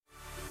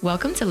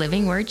Welcome to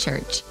Living Word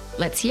Church.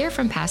 Let's hear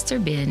from Pastor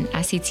Ben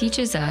as he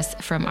teaches us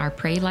from our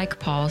Pray Like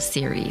Paul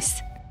series.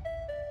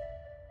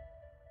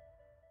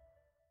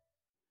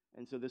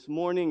 And so this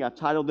morning, I've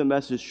titled the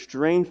message,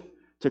 Strength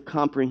to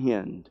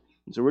Comprehend.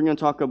 And so we're going to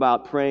talk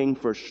about praying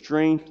for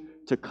strength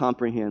to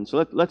comprehend.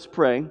 So let's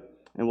pray,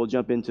 and we'll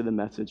jump into the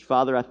message.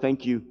 Father, I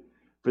thank you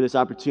for this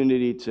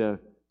opportunity to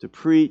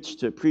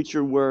preach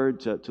your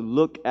word, to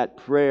look at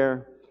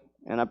prayer.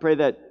 And I pray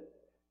that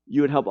you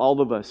would help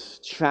all of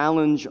us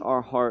challenge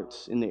our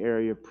hearts in the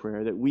area of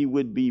prayer, that we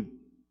would be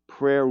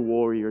prayer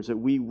warriors, that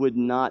we would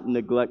not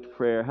neglect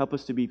prayer. Help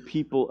us to be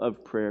people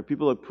of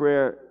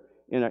prayer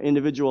in our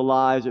individual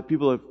lives, that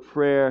people of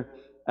prayer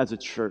as a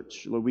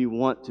church. Lord, we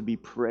want to be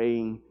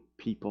praying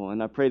people.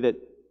 And I pray that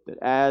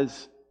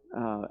as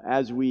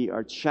we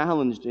are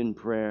challenged in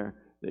prayer,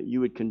 that you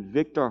would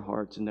convict our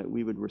hearts and that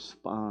we would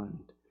respond.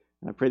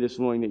 And I pray this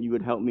morning that you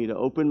would help me to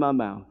open my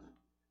mouth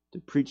to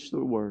preach the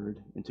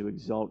word and to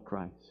exalt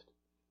Christ.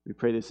 We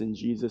pray this in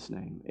Jesus'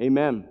 name.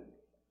 Amen.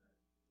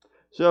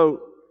 So,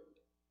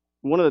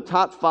 one of the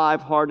top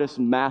 5 hardest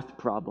math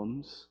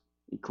problems,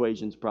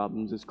 equations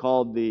problems, is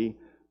called the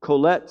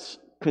Collette's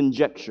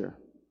conjecture.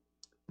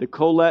 The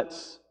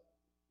Collette's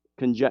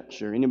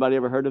conjecture. Anybody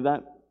ever heard of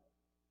that?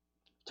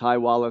 Ty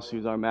Wallace,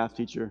 who's our math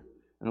teacher,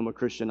 and I'm a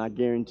Christian, I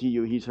guarantee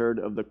you he's heard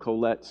of the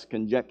Collette's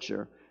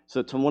conjecture. So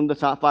it's one of the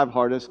top 5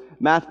 hardest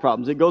math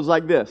problems. It goes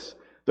like this.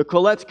 The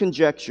Collette's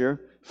conjecture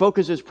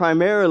focuses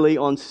primarily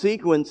on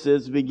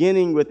sequences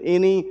beginning with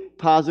any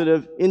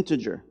positive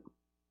integer.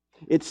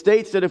 It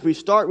states that if we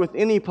start with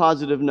any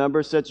positive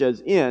number, such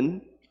as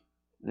n,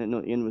 I didn't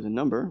know n was a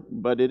number,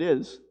 but it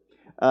is,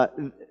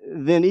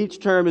 then each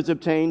term is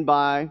obtained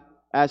by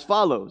as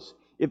follows.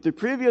 If the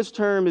previous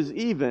term is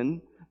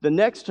even, the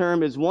next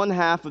term is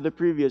 1/2 of the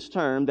previous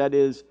term, that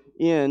is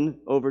n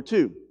over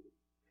 2.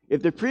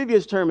 If the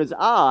previous term is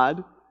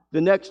odd, the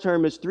next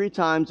term is 3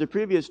 times the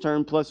previous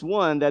term plus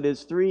 1, that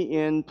is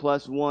 3n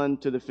plus 1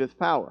 to the 5th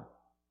power.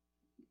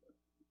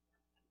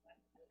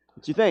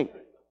 What do you think?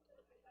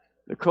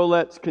 The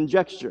Collette's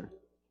conjecture.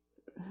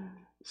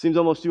 Seems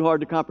almost too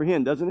hard to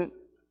comprehend, doesn't it?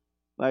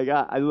 Like,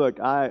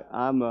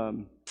 I'm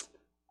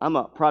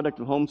a product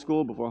of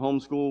homeschool before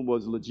homeschool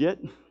was legit.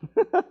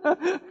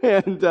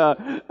 And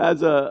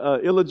as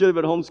a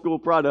illegitimate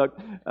homeschool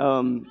product,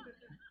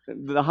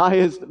 the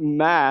highest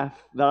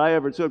math that I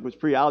ever took was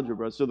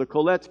pre-algebra. So the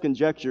Collette's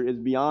conjecture is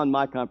beyond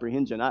my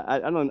comprehension. I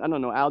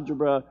don't know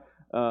algebra,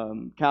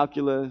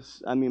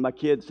 calculus. I mean, my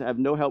kids have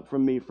no help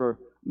from me for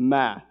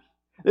math.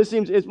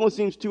 It almost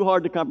seems too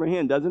hard to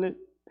comprehend, doesn't it?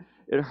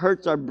 It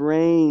hurts our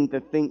brain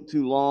to think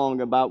too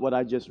long about what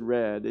I just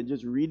read. And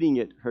just reading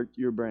it hurt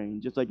your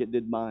brain, just like it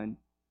did mine.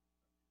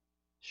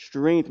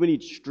 Strength. We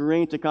need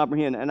strength to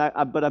comprehend.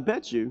 But I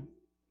bet you,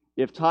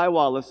 if Ty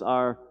Wallace,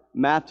 our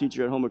math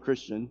teacher at LWCHouma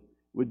Christian,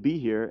 would be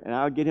here, and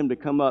I would get him to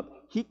come up,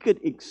 he could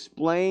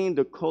explain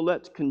the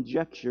Collette's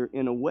conjecture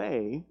in a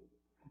way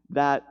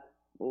that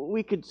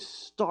we could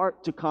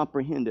start to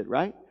comprehend it,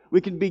 right?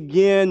 We could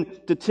begin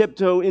to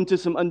tiptoe into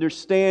some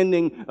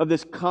understanding of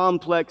this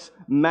complex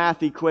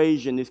math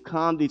equation, these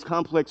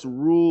complex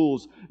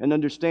rules and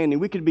understanding.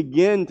 We could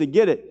begin to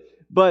get it,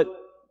 but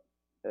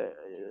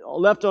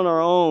left on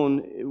our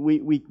own,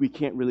 we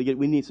can't really get it.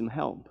 We need some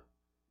help.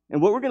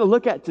 And what we're going to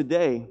look at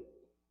today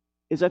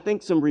is, I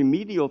think, some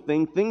remedial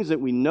things that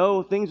we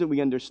know, things that we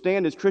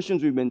understand as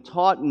Christians. We've been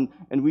taught and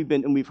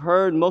we've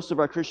heard most of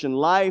our Christian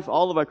life,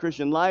 all of our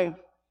Christian life.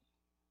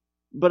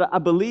 But I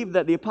believe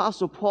that the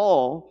Apostle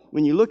Paul,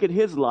 when you look at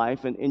his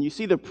life and you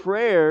see the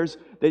prayers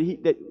that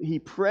he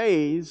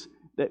prays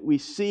that we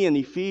see in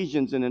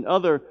Ephesians and in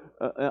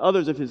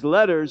others of his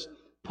letters,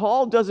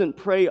 Paul doesn't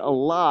pray a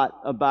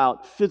lot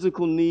about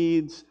physical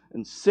needs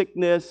and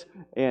sickness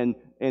and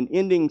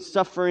ending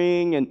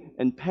suffering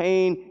and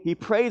pain. He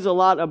prays a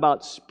lot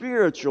about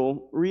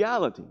spiritual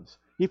realities.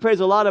 He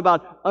prays a lot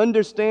about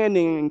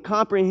understanding and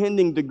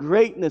comprehending the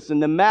greatness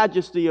and the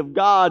majesty of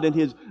God and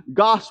His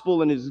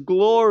gospel and His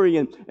glory.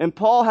 And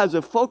Paul has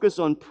a focus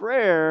on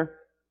prayer,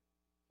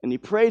 and he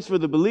prays for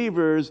the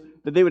believers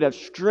that they would have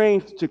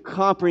strength to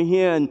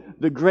comprehend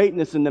the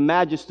greatness and the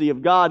majesty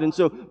of God. And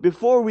so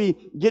before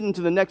we get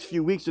into the next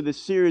few weeks of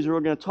this series, where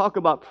we're going to talk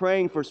about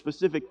praying for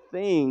specific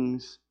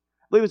things,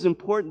 I believe it's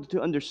important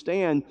to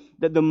understand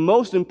that the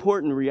most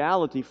important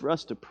reality for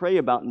us to pray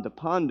about and to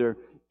ponder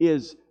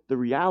is the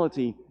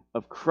reality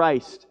of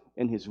Christ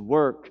and His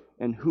work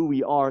and who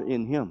we are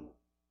in Him.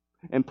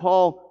 And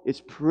Paul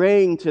is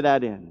praying to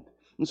that end.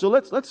 And so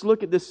let's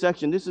look at this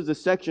section. This is a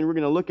section we're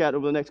going to look at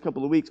over the next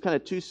couple of weeks, kind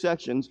of 2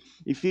 sections,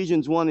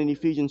 Ephesians 1 and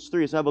Ephesians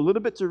 3. So I have a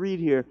little bit to read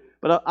here,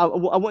 but I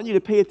want you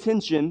to pay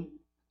attention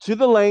to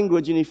the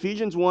language in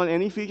Ephesians 1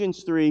 and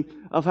Ephesians 3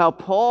 of how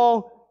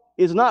Paul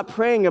is not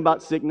praying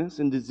about sickness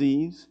and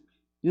disease.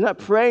 He's not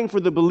praying for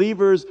the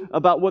believers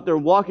about what they're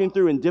walking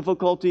through in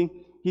difficulty.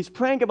 He's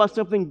praying about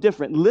something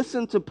different.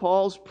 Listen to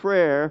Paul's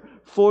prayer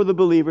for the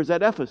believers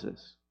at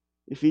Ephesus.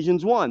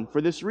 Ephesians 1,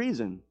 for this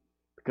reason,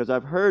 because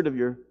I've heard of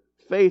your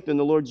faith in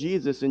the Lord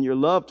Jesus and your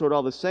love toward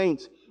all the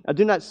saints, I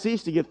do not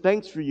cease to give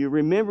thanks for you,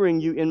 remembering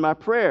you in my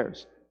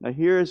prayers. Now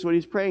here's what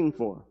he's praying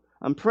for.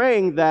 I'm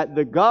praying that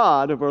the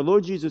God of our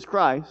Lord Jesus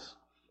Christ,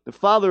 the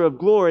Father of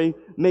glory,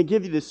 may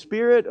give you the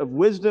spirit of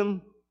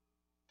wisdom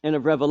and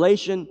of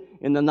revelation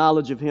in the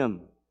knowledge of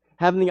Him,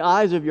 having the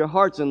eyes of your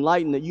hearts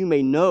enlightened, that you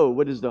may know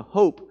what is the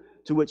hope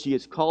to which He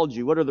has called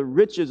you, what are the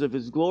riches of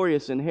His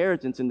glorious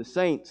inheritance in the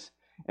saints,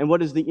 and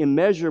what is the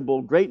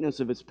immeasurable greatness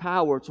of His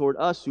power toward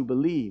us who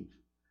believe,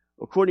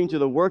 according to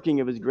the working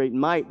of His great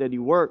might that He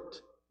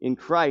worked in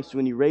Christ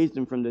when He raised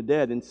Him from the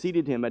dead and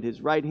seated Him at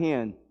His right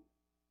hand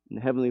in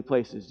the heavenly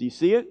places. Do you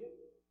see it?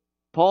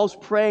 Paul's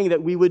praying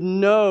that we would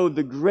know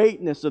the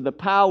greatness of the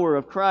power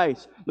of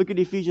Christ. Look at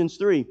Ephesians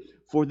 3.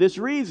 For this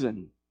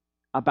reason,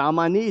 I bow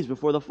my knees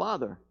before the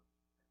Father,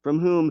 from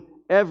whom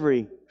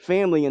every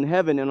family in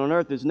heaven and on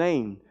earth is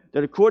named,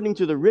 that according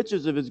to the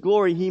riches of His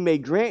glory He may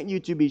grant you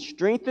to be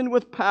strengthened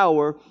with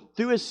power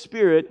through His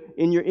Spirit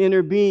in your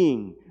inner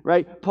being.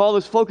 Right? Paul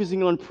is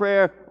focusing on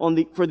prayer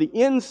for the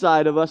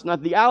inside of us,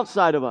 not the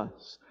outside of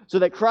us, so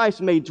that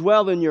Christ may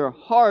dwell in your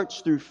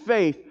hearts through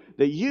faith,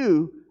 that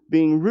you,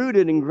 being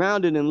rooted and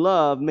grounded in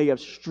love, may have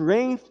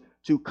strength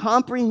to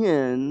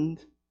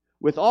comprehend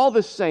with all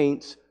the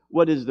saints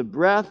what is the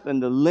breadth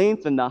and the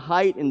length and the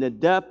height and the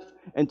depth,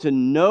 and to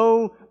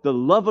know the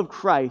love of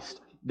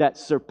Christ that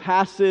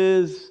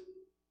surpasses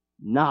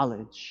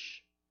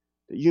knowledge,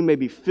 that you may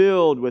be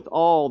filled with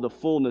all the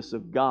fullness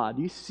of God.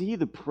 You see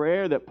the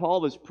prayer that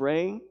Paul is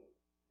praying?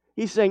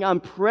 He's saying, I'm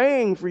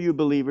praying for you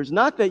believers,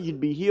 not that you'd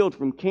be healed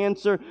from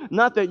cancer,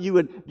 not that you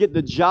would get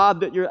the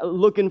job that you're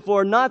looking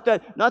for, not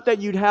that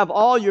you'd have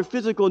all your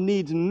physical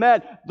needs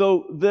met,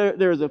 though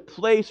there's a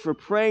place for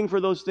praying for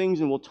those things,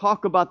 and we'll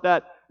talk about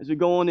that as we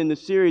go on in the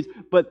series.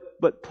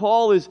 But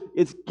Paul is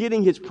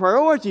getting his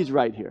priorities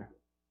right here.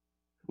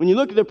 When you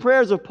look at the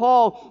prayers of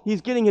Paul,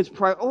 he's getting his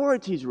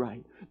priorities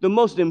right. The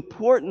most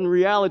important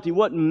reality,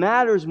 what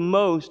matters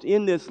most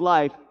in this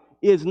life,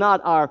 is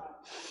not our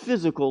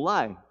physical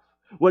life.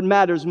 What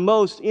matters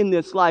most in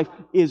this life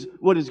is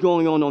what is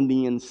going on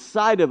the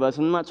inside of us.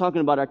 And I'm not talking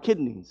about our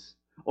kidneys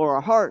or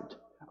our heart.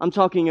 I'm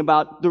talking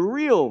about the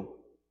real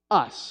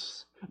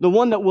us, the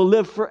one that will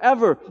live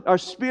forever, our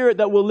spirit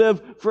that will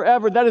live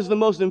forever. That is the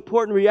most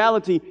important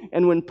reality.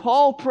 And when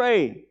Paul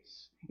prays,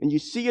 and you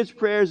see his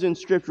prayers in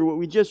Scripture, what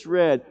we just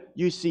read,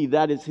 you see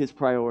that is his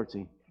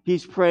priority.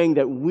 He's praying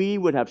that we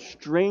would have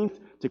strength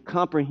to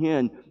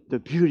comprehend the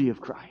beauty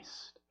of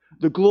Christ,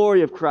 the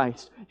glory of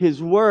Christ,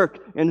 His work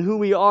and who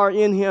we are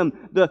in Him,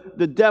 the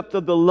depth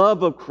of the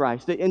love of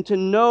Christ, and to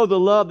know the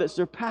love that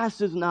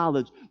surpasses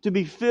knowledge, to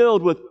be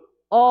filled with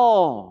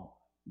all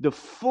the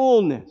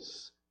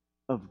fullness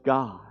of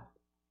God.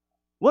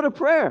 What a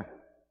prayer!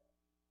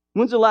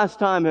 When's the last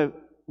time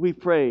we've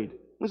prayed?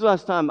 When's the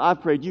last time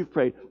I've prayed, you've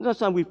prayed? When's the last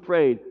time we've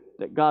prayed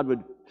that God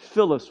would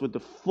fill us with the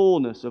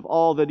fullness of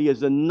all that He is,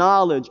 the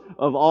knowledge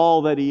of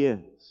all that He is?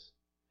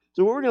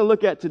 So what we're going to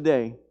look at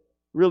today,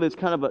 really it's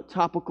kind of a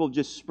topical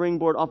just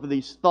springboard off of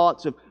these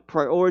thoughts of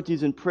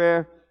priorities in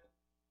prayer.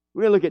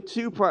 We're going to look at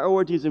two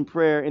priorities in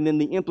prayer and then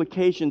the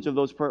implications of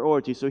those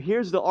priorities. So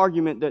here's the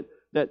argument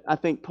that I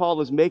think Paul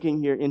is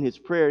making here in his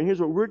prayer. And here's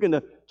what we're going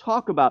to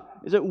talk about,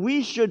 is that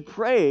we should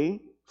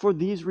pray for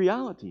these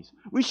realities.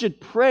 We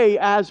should pray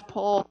as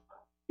Paul,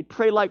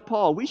 pray like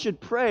Paul. We should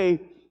pray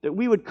that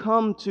we would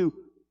come to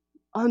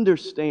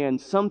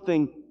understand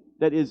something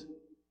that is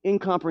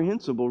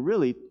incomprehensible,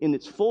 really, in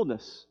its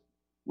fullness,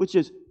 which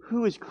is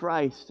who is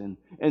Christ.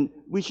 And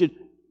we should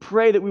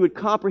pray that we would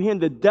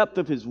comprehend the depth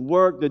of His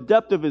work, the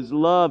depth of His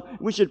love.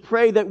 We should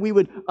pray that we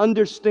would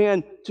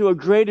understand to a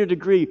greater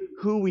degree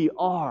who we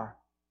are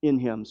in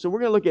Him. So we're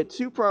going to look at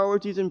two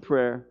priorities in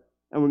prayer,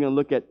 and we're going to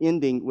look at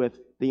ending with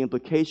the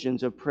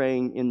implications of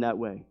praying in that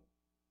way.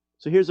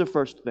 So here's the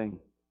first thing.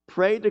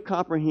 Pray to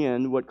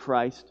comprehend what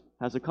Christ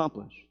has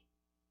accomplished.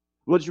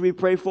 What should we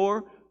pray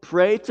for?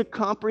 Pray to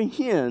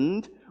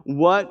comprehend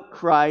what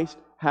Christ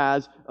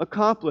has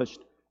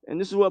accomplished. And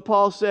this is what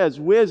Paul says,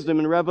 wisdom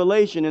and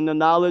revelation in the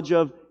knowledge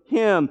of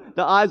Him,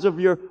 the eyes of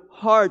your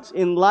hearts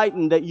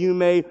enlightened, that you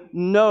may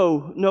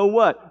know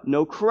what?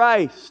 Know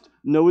Christ,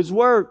 know His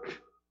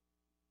work.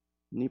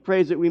 And he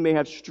prays that we may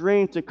have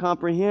strength to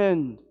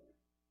comprehend.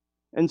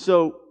 And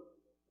so,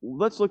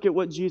 let's look at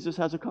what Jesus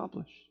has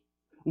accomplished.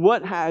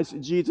 What has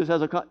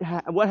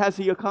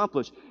He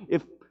accomplished?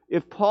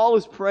 If Paul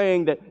is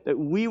praying that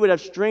we would have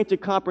strength to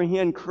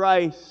comprehend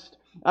Christ,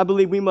 I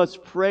believe we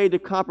must pray to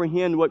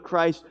comprehend what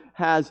Christ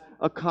has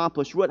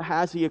accomplished. What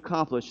has He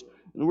accomplished?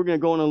 And we're going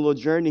to go on a little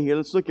journey here.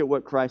 Let's look at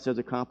what Christ has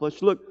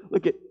accomplished.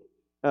 Look at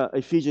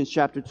Ephesians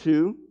chapter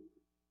 2.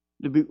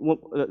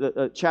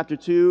 Chapter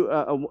 2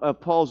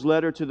 of Paul's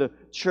letter to the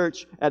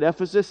church at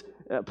Ephesus.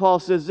 Paul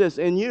says this,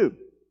 "And you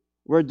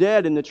were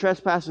dead in the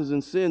trespasses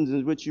and sins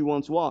in which you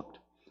once walked,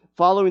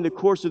 following the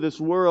course of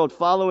this world,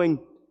 following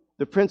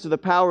the prince of the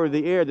power of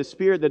the air, the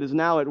spirit that is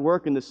now at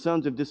work in the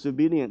sons of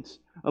disobedience,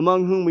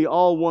 among whom we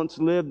all once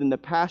lived in the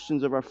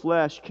passions of our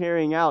flesh,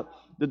 carrying out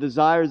the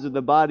desires of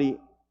the body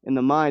and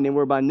the mind, and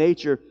were by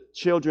nature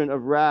children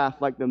of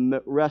wrath like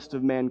the rest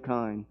of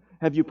mankind.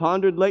 Have you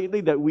pondered lately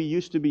that we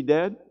used to be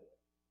dead?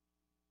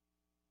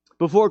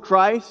 Before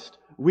Christ,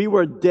 We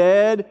were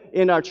dead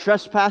in our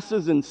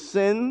trespasses and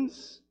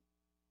sins.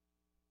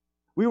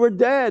 We were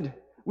dead.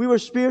 We were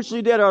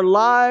spiritually dead. Our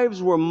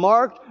lives were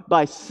marked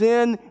by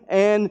sin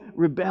and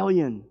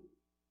rebellion.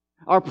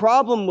 Our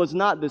problem was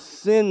not the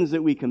sins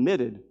that we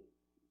committed.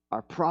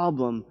 Our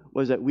problem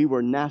was that we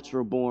were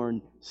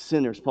natural-born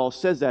sinners. Paul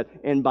says that.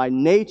 And by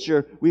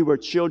nature, we were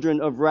children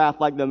of wrath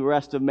like the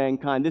rest of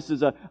mankind. This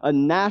is a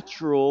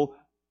natural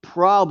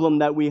problem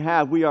that we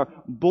have. We are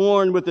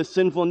born with a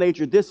sinful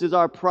nature. This is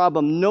our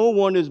problem. No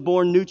one is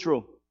born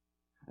neutral.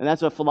 And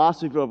that's a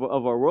philosophy of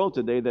our world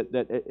today,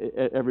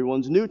 that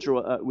everyone's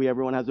neutral.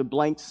 Everyone has a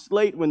blank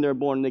slate when they're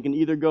born. They can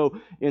either go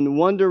in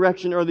one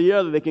direction or the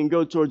other. They can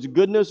go towards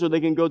goodness or they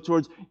can go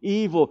towards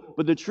evil.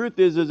 But the truth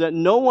is that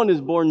no one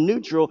is born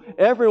neutral.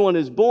 Everyone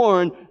is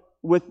born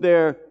with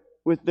their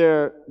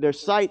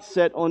sights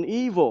set on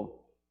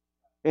evil.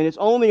 And it's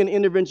only an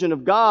intervention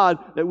of God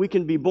that we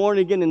can be born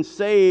again and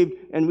saved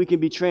and we can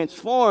be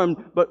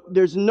transformed. But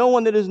there's no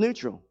one that is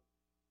neutral.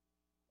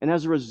 And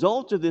as a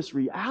result of this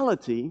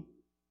reality,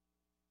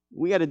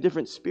 we had a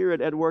different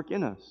spirit at work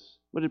in us.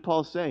 What did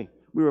Paul say?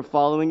 We were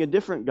following a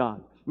different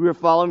God. We were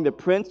following the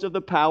prince of the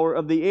power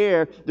of the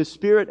air, the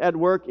spirit at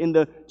work in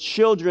the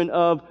children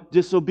of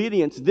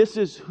disobedience. This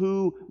is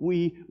who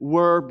we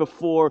were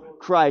before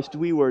Christ.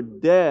 We were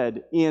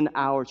dead in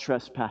our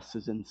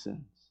trespasses and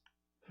sins.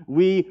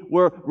 We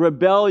were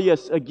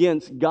rebellious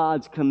against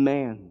God's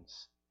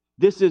commands.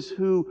 This is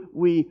who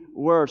we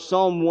were.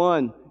 Psalm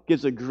 1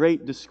 gives a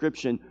great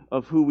description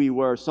of who we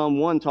were. Psalm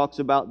 1 talks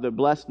about the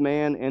blessed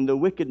man and the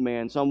wicked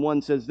man. Psalm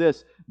 1 says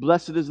this,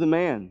 "Blessed is the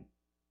man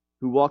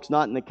who walks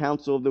not in the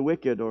counsel of the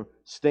wicked, or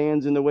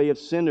stands in the way of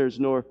sinners,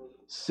 nor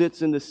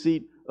sits in the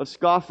seat of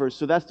scoffers."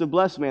 So that's the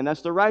blessed man.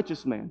 That's the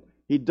righteous man.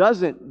 He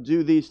doesn't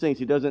do these things.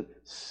 He doesn't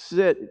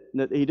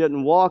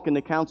walk in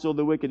the counsel of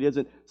the wicked. He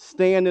doesn't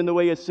stand in the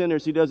way of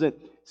sinners. He doesn't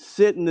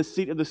sit in the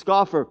seat of the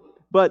scoffer.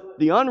 But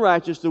the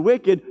unrighteous, the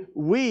wicked,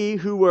 we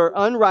who were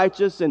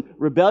unrighteous and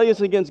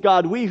rebellious against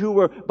God, we who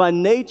were by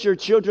nature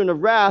children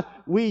of wrath,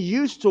 we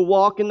used to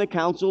walk in the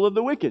counsel of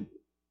the wicked.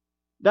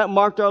 That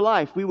marked our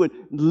life. We would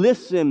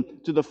listen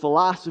to the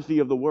philosophy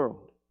of the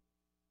world.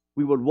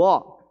 We would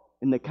walk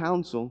in the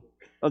counsel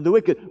of the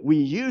wicked. We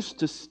used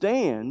to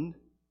stand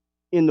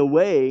in the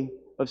way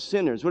of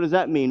sinners. What does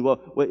that mean? Well,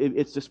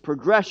 it's this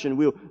progression.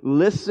 We'll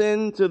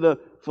listen to the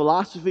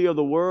philosophy of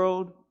the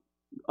world,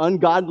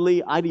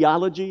 ungodly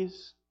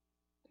ideologies,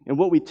 and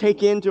what we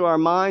take into our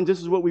minds.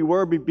 This is what we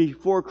were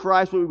before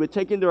Christ. What we would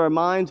take into our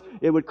minds,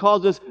 it would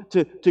cause us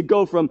to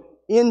go from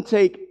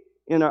intake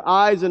in our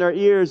eyes and our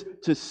ears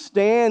to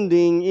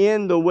standing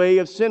in the way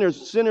of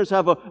sinners. Sinners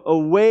have a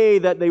way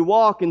that they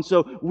walk, and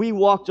so we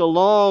walked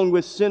along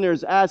with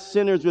sinners, as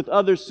sinners with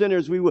other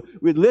sinners.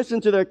 We'd listen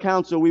to their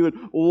counsel, we would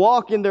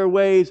walk in their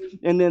ways,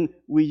 and then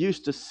we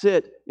used to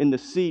sit in the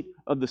seat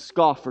of the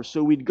scoffer.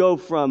 So we'd go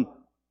from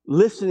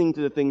listening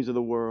to the things of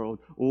the world,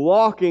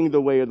 walking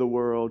the way of the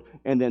world,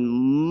 and then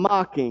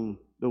mocking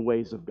the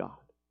ways of God.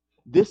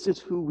 This is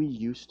who we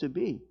used to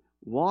be.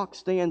 Walk,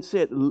 stand,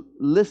 sit,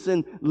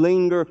 listen,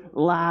 linger,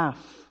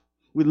 laugh.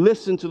 We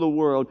listen to the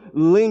world,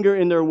 linger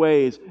in their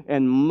ways,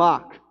 and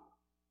mock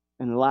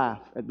and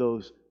laugh at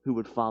those who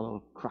would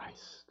follow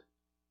Christ.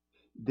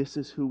 This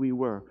is who we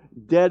were,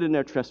 dead in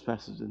our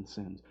trespasses and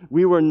sins.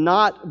 We were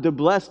not the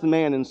blessed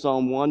man in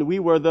Psalm 1. We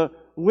were the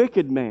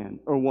wicked man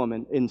or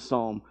woman in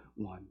Psalm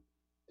 1.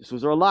 This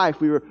was our life.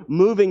 We were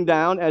moving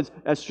down, as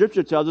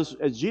Scripture tells us,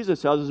 as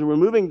Jesus tells us, we were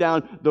moving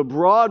down the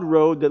broad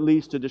road that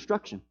leads to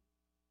destruction.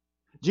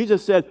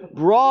 Jesus said,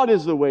 broad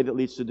is the way that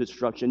leads to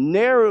destruction.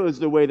 Narrow is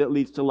the way that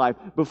leads to life.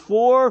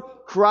 Before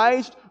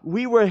Christ,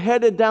 we were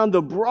headed down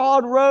the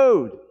broad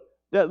road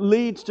that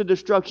leads to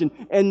destruction.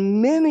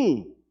 And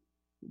many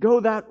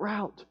go that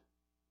route.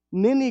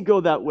 Many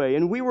go that way.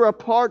 And we were a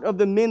part of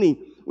the many.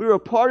 We were a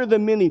part of the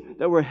many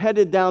that were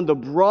headed down the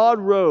broad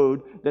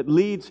road that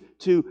leads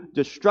to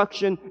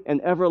destruction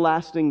and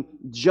everlasting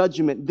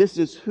judgment. This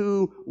is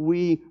who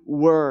we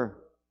were.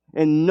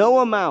 And no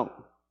amount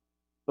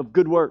of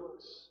good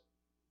works,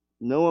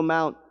 no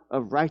amount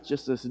of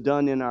righteousness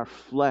done in our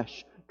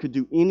flesh could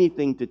do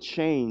anything to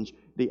change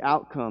the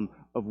outcome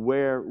of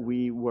where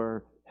we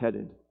were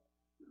headed.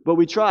 But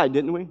we tried,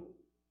 didn't we?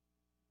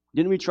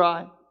 Didn't we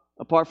try?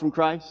 Apart from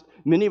Christ,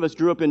 many of us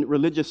grew up in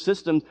religious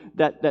systems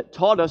that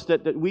taught us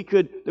that we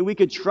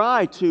could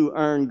try to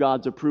earn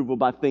God's approval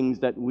by things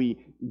that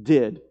we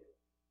did.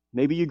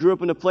 Maybe you grew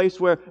up in a place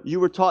where you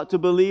were taught to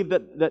believe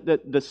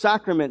that the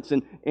sacraments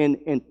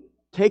and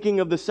taking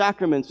of the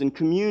sacraments and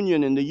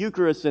communion and the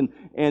Eucharist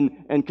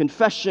and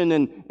confession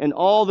and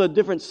all the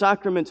different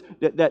sacraments,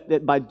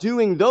 that by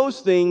doing those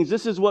things,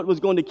 this is what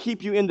was going to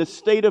keep you in the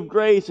state of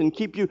grace and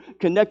keep you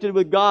connected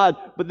with God.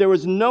 But there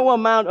was no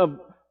amount of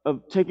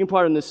taking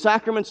part in the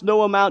sacraments,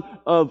 no amount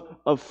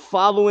of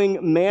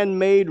following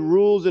man-made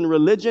rules and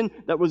religion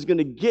that was going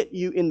to get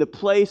you in the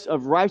place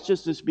of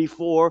righteousness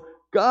before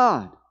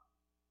God.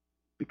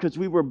 Because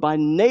we were by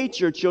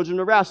nature children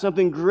of wrath.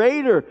 Something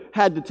greater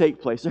had to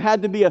take place. There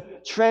had to be a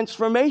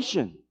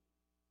transformation.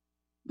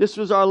 This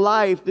was our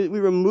life, that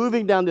we were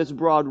moving down this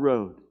broad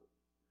road.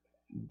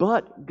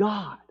 But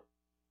God,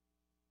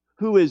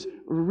 who is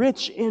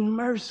rich in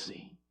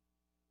mercy.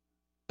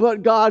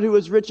 But God, who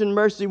is rich in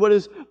mercy. What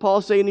does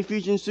Paul say in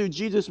Ephesians 2?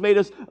 Jesus made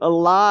us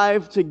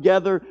alive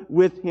together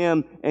with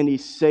Him, and He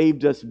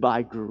saved us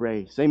by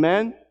grace.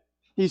 Amen?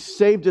 He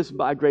saved us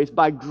by grace.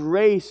 By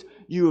grace,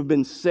 you have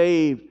been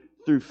saved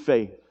through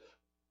faith.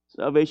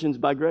 Salvation is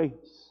by grace.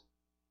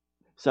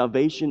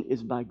 Salvation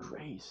is by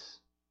grace.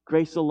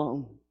 Grace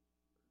alone.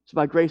 It's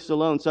by grace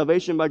alone.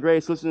 Salvation by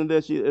grace. Listen to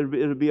this.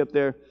 It'll be up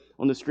there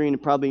on the screen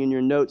and probably in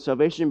your notes.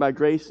 Salvation by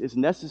grace is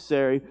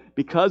necessary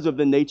because of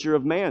the nature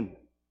of man.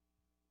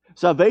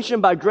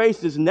 Salvation by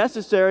grace is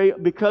necessary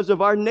because of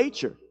our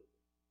nature.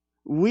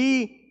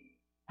 We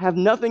have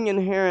nothing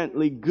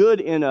inherently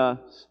good in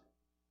us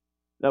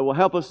that will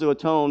help us to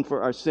atone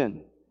for our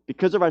sin.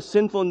 Because of our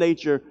sinful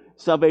nature,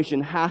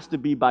 salvation has to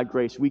be by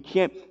grace. We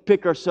can't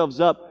pick ourselves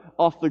up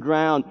off the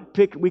ground.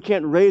 We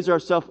can't raise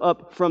ourselves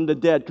up from the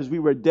dead because we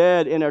were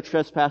dead in our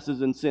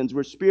trespasses and sins.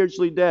 We're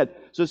spiritually dead.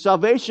 So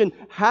salvation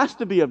has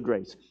to be of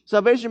grace.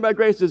 Salvation by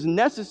grace is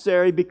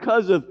necessary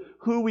because of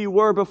who we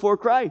were before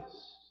Christ.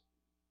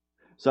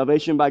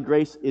 Salvation by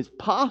grace is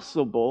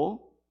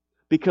possible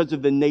because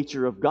of the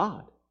nature of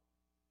God.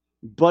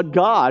 But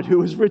God,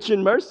 who is rich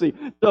in mercy.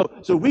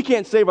 So we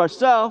can't save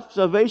ourselves.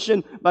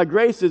 Salvation by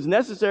grace is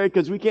necessary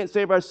because we can't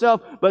save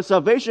ourselves. But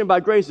salvation by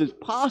grace is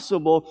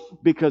possible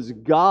because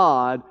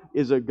God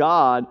is a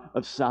God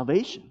of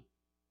salvation.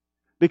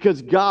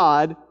 Because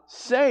God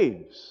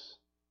saves.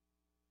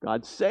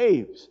 God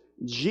saves.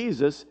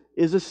 Jesus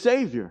is a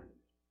Savior.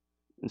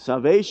 And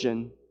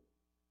salvation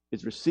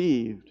is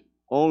received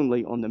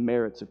only on the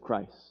merits of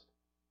Christ.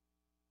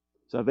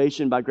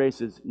 Salvation by grace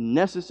is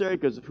necessary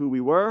because of who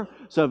we were.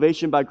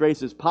 Salvation by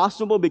grace is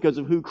possible because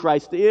of who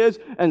Christ is.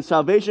 And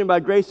salvation by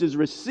grace is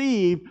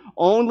received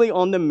only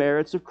on the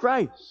merits of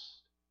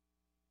Christ.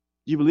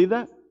 Do you believe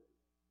that?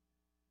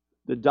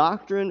 The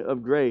doctrine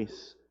of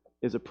grace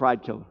is a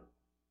pride killer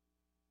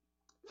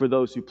for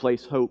those who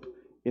place hope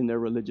in their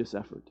religious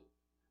effort.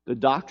 The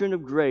doctrine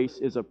of grace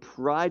is a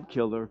pride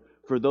killer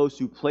for those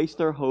who place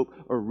their hope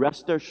or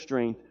rest their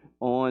strength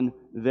on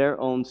their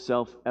own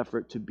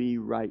self-effort to be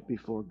right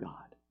before God.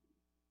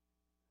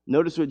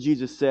 Notice what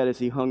Jesus said as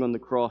He hung on the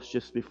cross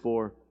just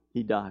before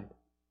He died.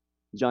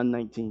 John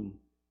 19.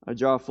 A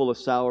jar full of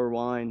sour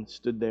wine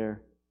stood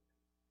there.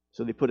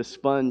 So they put a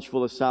sponge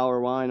full of sour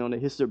wine on a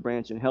hyssop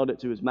branch and held it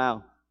to His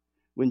mouth.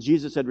 When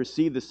Jesus had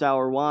received the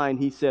sour wine,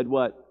 He said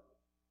what?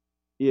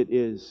 It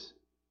is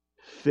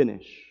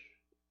finished.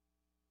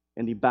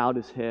 And He bowed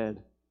His head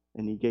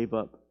and He gave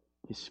up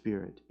His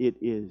spirit. It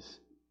is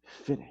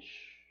finished.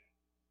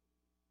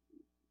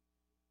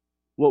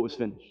 What was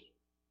finished?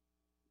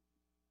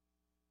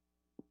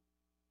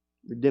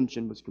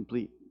 Redemption was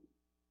complete.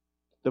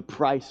 The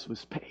price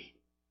was paid.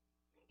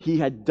 He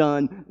had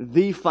done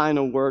the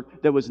final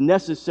work that was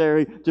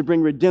necessary to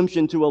bring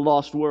redemption to a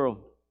lost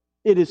world.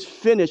 It is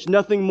finished.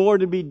 Nothing more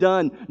to be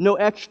done. No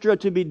extra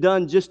to be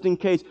done just in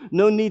case.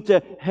 No need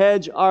to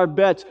hedge our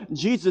bets.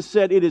 Jesus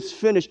said it is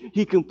finished.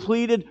 He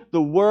completed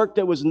the work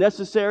that was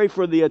necessary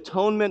for the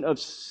atonement of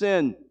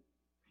sin.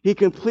 He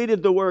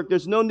completed the work.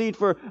 There's no need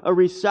for a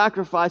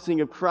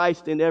re-sacrificing of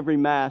Christ in every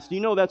Mass. Do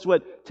you know that's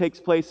what takes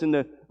place in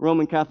the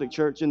Roman Catholic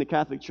Church, in the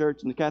Catholic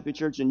Church,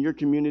 in your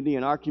community,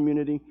 in our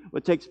community?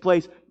 What takes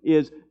place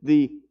is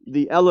the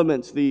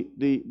elements, the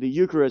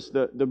Eucharist,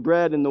 the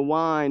bread and the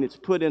wine, it's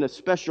put in a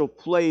special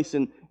place,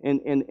 and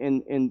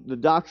the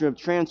doctrine of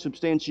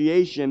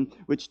transubstantiation,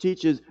 which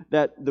teaches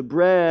that the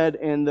bread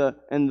and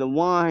the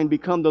wine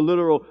become the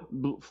literal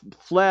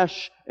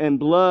flesh and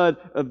blood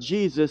of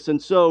Jesus. And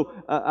so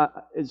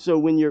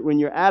when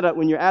you're at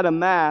a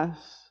Mass,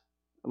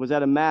 I was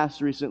at a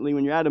Mass recently.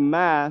 When you're at a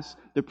Mass,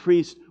 the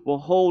priest will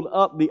hold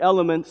up the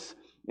elements,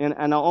 and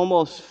I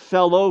almost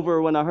fell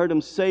over when I heard him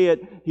say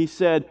it.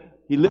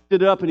 He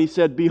lifted it up and he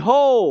said,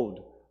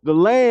 "Behold, the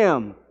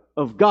Lamb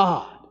of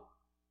God."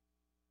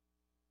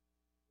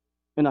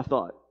 And I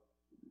thought,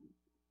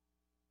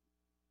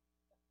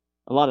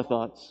 a lot of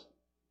thoughts,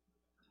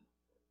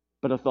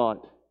 but I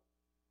thought,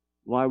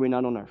 why are we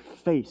not on our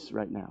face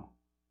right now?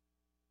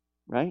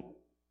 Right?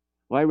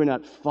 Why are we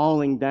not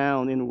falling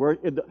down in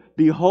worship?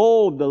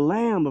 Behold, the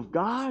Lamb of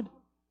God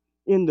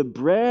in the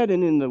bread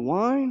and in the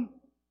wine.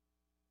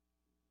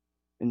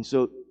 And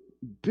so,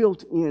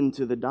 built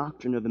into the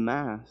doctrine of the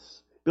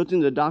Mass, built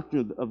into the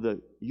doctrine of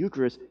the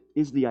Eucharist,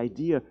 is the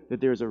idea that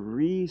there is a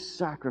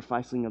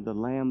re-sacrificing of the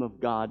Lamb of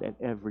God at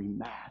every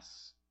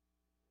Mass.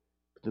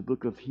 The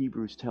book of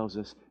Hebrews tells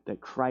us that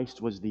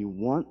Christ was the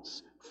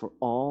once for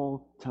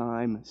all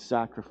time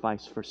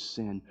sacrifice for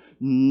sin.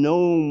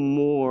 No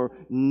more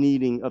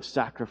needing of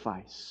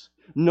sacrifice.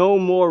 No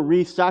more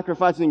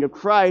re-sacrificing of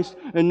Christ,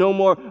 and no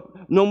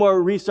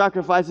more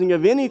re-sacrificing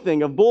of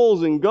anything, of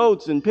bulls and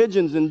goats and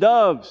pigeons and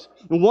doves.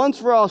 And once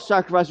for all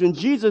sacrifice. When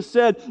Jesus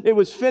said it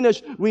was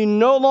finished, we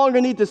no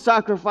longer need to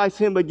sacrifice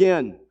Him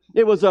again.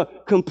 It was a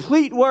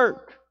complete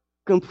work,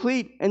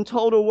 complete and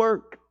total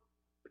work.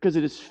 Because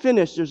it is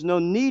finished, there's no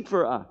need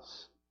for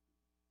us,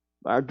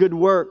 by our good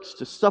works,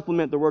 to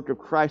supplement the work of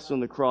Christ on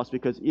the cross,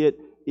 because it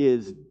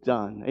is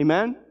done.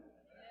 Amen?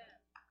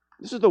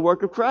 This is the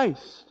work of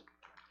Christ.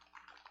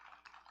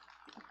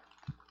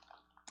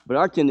 But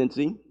our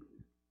tendency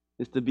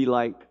is to be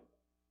like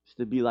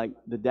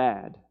the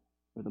dad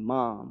or the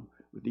mom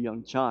with the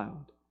young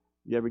child.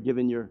 You ever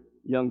given your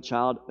young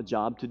child a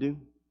job to do?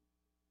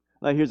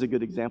 Like, here's a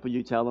good example.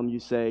 You tell them, you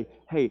say,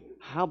 hey,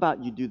 how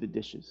about you do the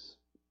dishes?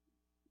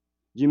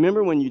 Do you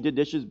remember when you did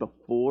dishes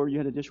before you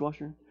had a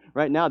dishwasher?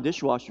 Right now,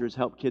 dishwashers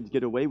help kids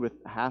get away with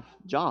half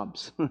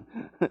jobs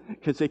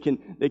because they can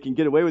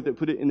get away with it,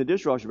 put it in the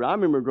dishwasher. But I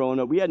remember growing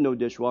up, we had no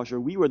dishwasher.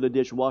 We were the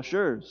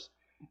dishwashers.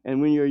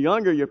 And when you're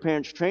younger, your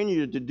parents train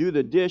you to do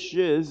the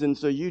dishes, and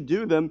so you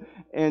do them,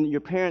 and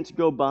your parents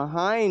go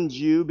behind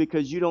you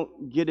because you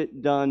don't get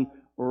it done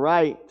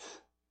right.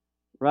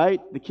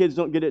 Right? The kids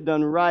don't get it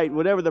done right.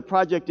 Whatever the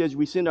project is,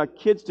 we send our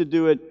kids to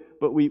do it,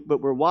 but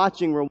we're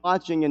watching,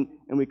 and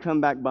we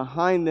come back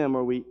behind them,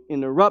 or we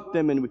interrupt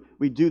them, and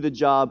we do the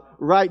job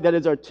right. That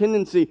is our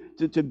tendency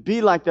to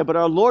be like that. But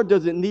our Lord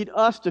doesn't need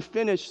us to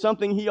finish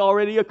something He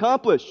already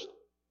accomplished.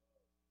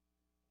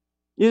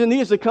 He doesn't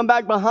need us to come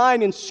back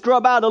behind and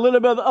scrub out a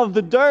little bit of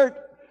the dirt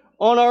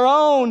on our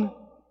own.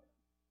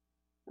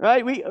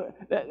 Right?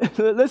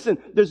 Listen,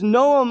 there's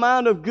no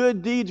amount of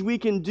good deeds we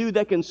can do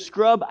that can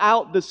scrub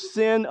out the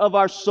sin of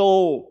our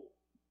soul.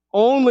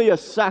 Only a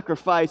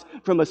sacrifice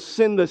from a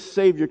sinless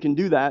Savior can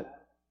do that.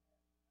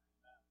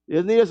 He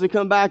doesn't need us to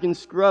come back and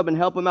scrub and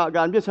help Him out.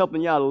 God, I'm just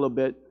helping you out a little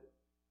bit.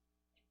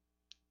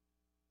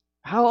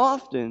 How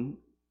often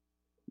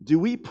do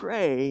we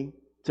pray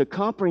to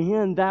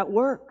comprehend that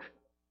work?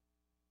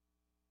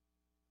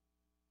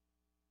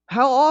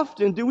 How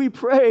often do we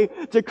pray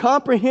to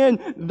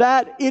comprehend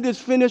that it is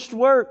finished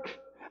work?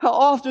 How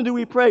often do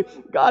we pray,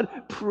 God,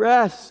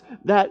 press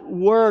that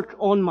work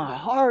on my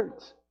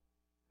heart?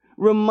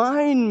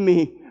 Remind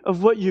me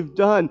of what you've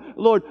done.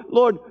 Lord,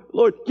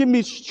 give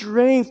me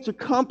strength to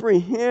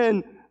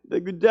comprehend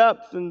the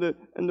depth and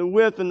the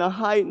width and the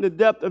height and the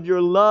depth of your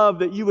love,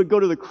 that you would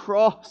go to the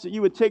cross, that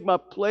you would take my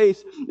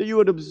place, that you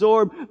would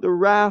absorb the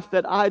wrath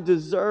that I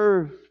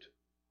deserved.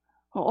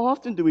 How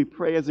often do we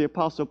pray as the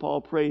Apostle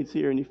Paul prays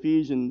here in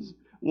Ephesians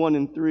 1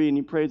 and 3, and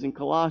he prays in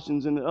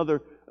Colossians and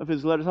other of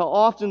his letters? How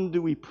often do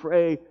we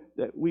pray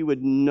that we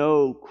would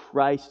know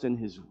Christ and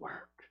His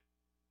work?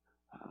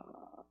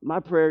 My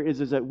prayer is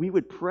that we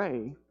would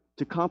pray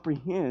to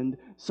comprehend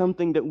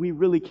something that we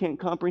really can't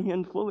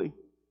comprehend fully.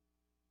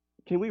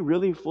 Can we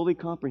really fully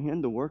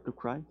comprehend the work of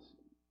Christ?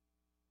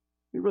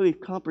 Can we really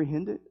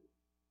comprehend it?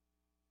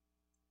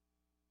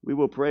 We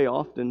will pray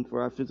often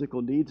for our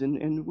physical needs,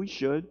 and we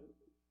should.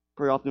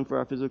 Pray often for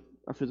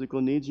our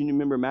physical needs. You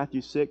remember Matthew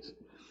 6?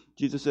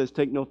 Jesus says,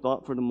 take no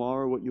thought for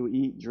tomorrow, what you will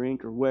eat,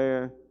 drink, or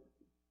wear.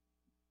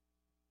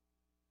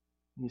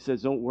 He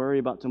says, don't worry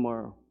about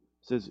tomorrow.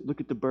 He says,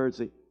 look at the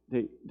birds.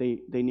 They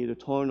neither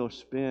toil nor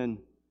spin,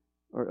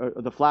 or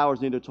the flowers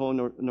neither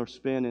toil nor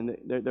spin, and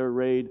they're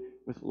arrayed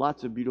with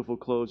lots of beautiful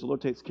clothes. The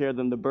Lord takes care of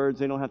them. The birds,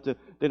 they don't have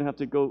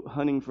to go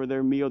hunting for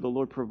their meal. The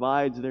Lord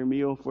provides their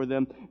meal for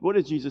them. What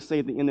does Jesus say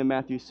at the end of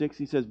Matthew 6?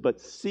 He says,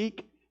 but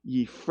seek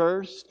ye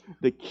first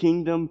the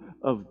kingdom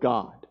of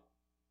God.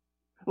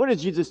 What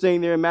is Jesus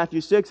saying there in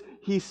Matthew 6?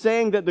 He's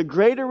saying that the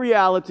greater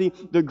reality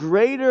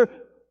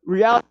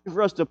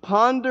for us to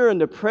ponder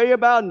and to pray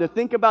about and to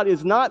think about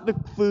is not the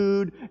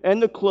food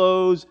and the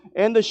clothes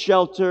and the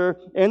shelter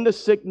and the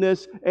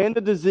sickness and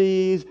the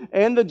disease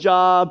and the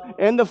job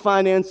and the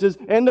finances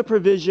and the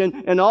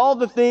provision and all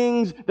the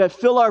things that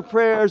fill our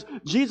prayers.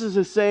 Jesus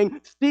is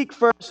saying, seek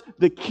first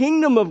the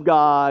kingdom of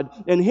God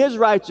and His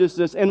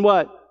righteousness, and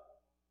what?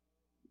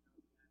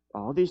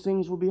 All these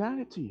things will be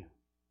added to you.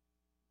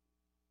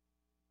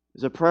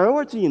 There's a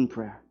priority in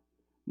prayer.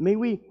 May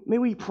we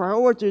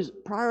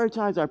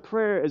prioritize our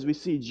prayer as we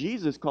see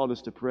Jesus called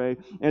us to pray,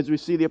 as we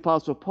see the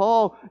Apostle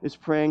Paul is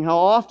praying. How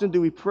often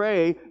do we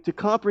pray to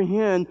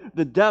comprehend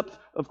the depth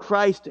of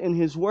Christ and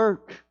His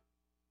work?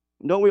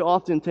 And don't we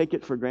often take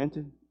it for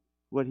granted,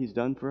 what He's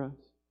done for us?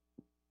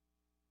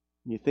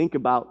 When you think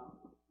about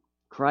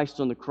Christ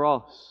on the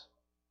cross,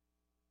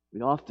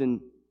 we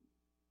often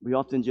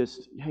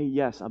just, hey,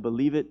 yes, I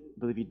believe it, I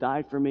believe He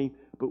died for me,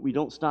 but we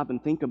don't stop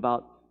and think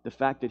about the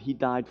fact that He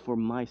died for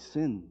my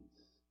sins,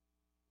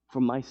 for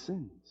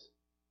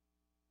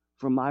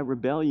my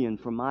rebellion,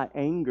 for my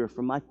anger,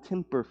 for my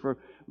temper, for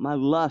my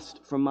lust,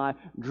 for my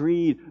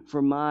greed,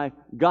 for my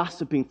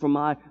gossiping, for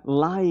my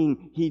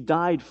lying. He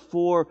died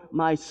for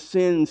my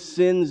sins.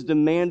 Sins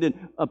demanded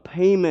a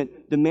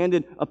payment,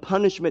 demanded a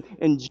punishment,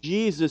 and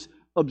Jesus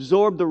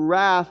absorbed the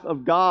wrath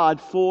of God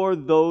for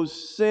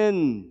those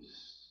sins.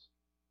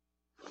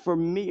 For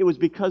me, it was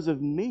because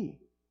of me.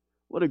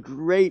 What a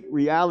great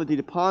reality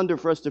to ponder,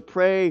 for us to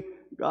pray.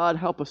 God,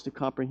 help us to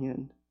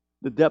comprehend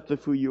the depth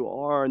of who you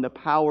are and the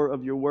power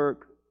of your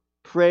work.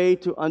 Pray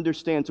to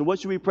understand. So what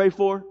should we pray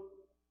for?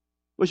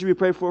 What should we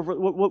pray for?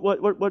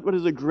 What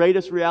is the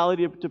greatest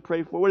reality to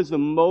pray for?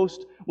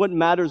 What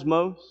matters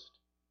most?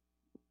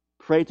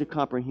 Pray to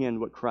comprehend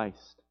what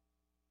Christ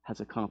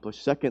has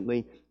accomplished.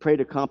 Secondly, pray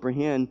to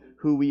comprehend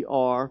who we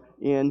are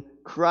in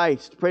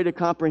Christ. Pray to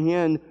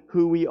comprehend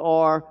who we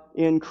are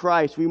in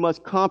Christ. We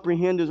must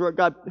comprehend His work.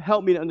 God,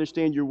 help me to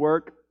understand your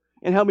work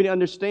and help me to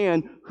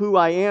understand who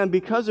I am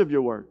because of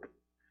your work.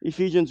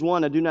 Ephesians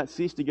 1, I do not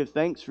cease to give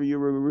thanks for you,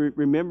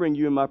 remembering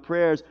you in my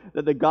prayers,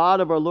 that the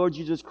God of our Lord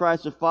Jesus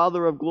Christ, the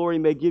Father of glory,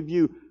 may give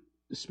you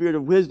the spirit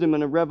of wisdom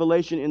and of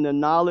revelation in the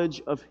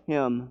knowledge of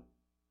Him.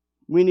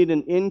 We need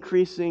an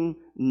increasing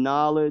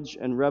knowledge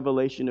and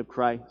revelation of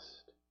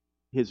Christ,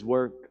 His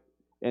work,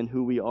 and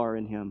who we are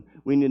in Him.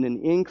 We need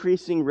an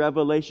increasing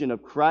revelation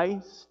of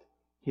Christ,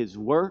 His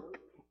work,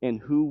 and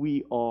who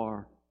we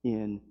are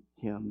in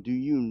Him. Do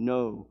you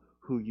know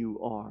who you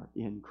are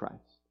in Christ?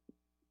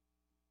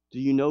 Do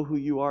you know who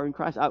you are in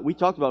Christ? We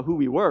talked about who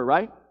we were,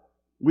 right?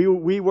 We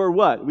were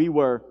what? We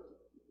were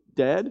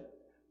dead.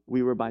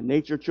 We were by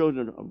nature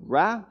children of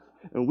wrath.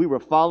 And we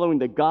were following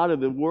the God of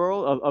the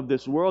world, of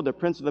this world, the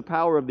prince of the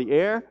power of the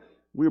air.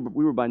 We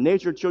were by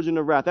nature children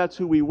of wrath. That's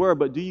who we were.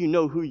 But do you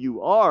know who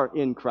you are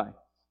in Christ?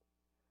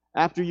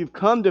 After you've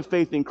come to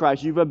faith in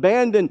Christ, you've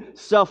abandoned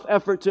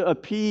self-effort to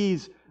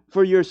appease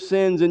for your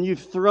sins, and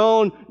you've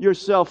thrown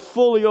yourself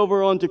fully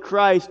over onto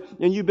Christ,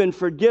 and you've been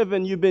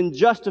forgiven, you've been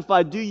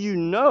justified. Do you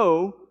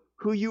know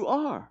who you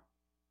are?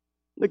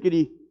 Look at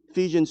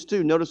Ephesians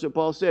 2. Notice what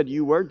Paul said.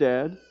 You were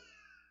dead.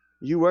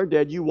 You were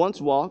dead. You once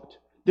walked.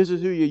 This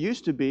is who you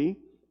used to be.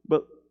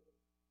 But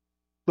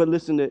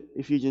listen to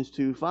Ephesians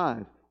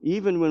 2:5.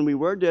 Even when we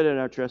were dead in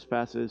our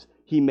trespasses,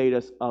 He made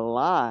us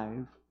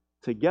alive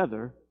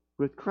together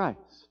with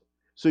Christ.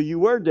 So you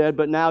were dead,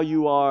 but now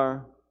you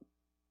are...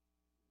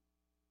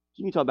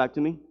 Can you talk back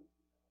to me?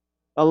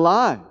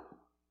 Alive.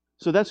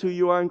 So that's who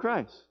you are in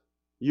Christ.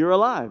 You're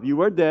alive. You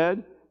were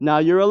dead. Now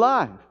you're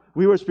alive.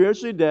 We were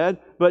spiritually dead,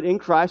 but in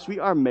Christ we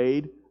are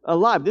made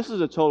alive. This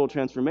is a total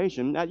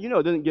transformation. Now,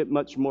 it doesn't get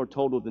much more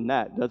total than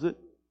that, does it?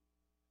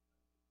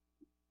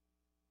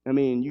 I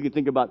mean, you can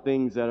think about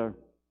things that are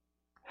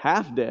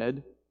half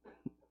dead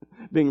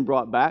being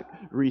brought back.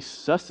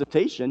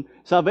 Resuscitation.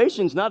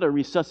 Salvation's not a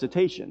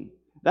resuscitation.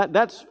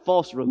 That's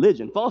false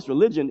religion. False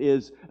religion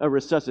is a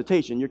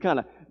resuscitation. You're kind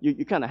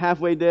of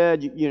halfway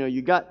dead.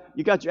 You got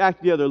your act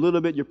together a little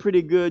bit. You're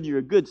pretty good. You're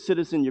a good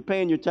citizen. You're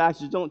paying your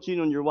taxes. Don't cheat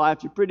on your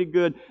wife. You're pretty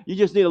good. You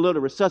just need a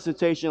little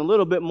resuscitation, a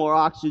little bit more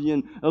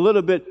oxygen, a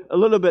little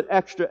bit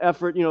extra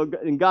effort.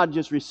 And God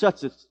just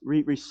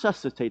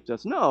resuscitates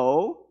us.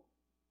 No,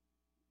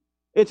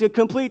 it's a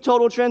complete,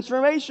 total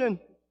transformation.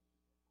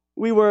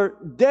 We were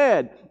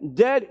dead.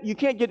 Dead. You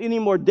can't get any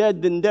more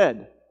dead than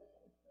dead.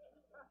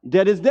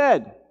 Dead is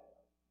dead.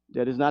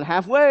 Dead is not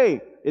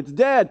halfway. It's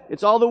dead.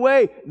 It's all the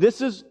way.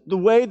 This is the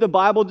way the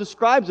Bible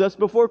describes us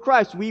before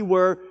Christ. We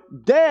were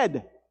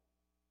dead.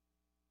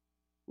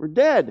 We're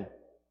dead.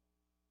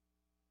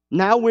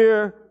 Now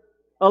we're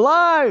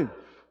alive.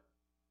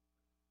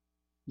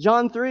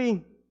 John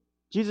 3,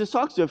 Jesus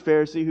talks to a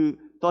Pharisee who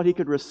thought he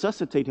could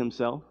resuscitate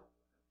himself,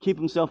 keep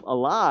himself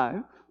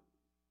alive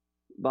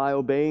by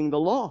obeying the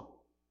law.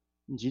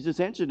 And Jesus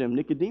answered him,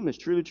 Nicodemus,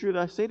 truly, truly,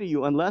 I say to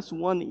you, unless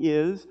one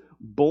is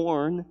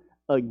born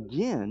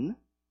again,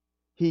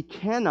 he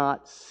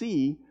cannot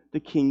see the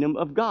kingdom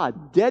of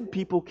God. Dead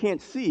people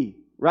can't see,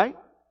 right?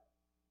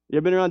 You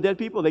ever been around dead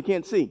people? They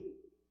can't see.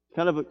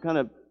 Kind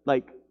of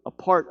like a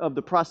part of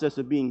the process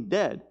of being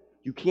dead.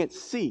 You can't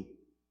see.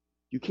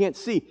 You can't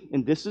see.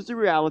 And this is the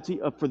reality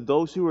for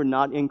those who are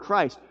not in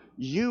Christ.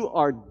 You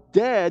are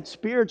dead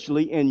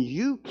spiritually and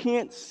you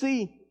can't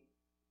see.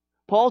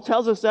 Paul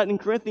tells us that in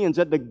Corinthians,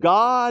 that the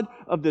God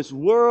of this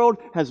world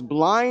has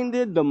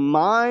blinded the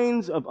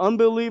minds of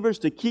unbelievers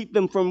to keep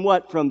them from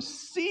what? From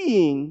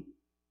seeing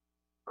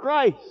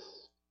Christ.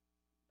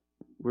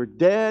 We're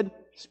dead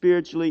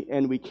spiritually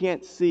and we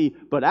can't see.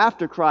 But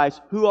after Christ,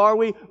 who are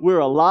we? We're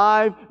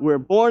alive, we're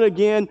born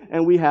again,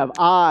 and we have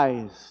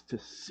eyes to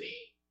see.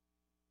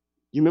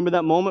 You remember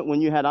that moment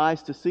when you had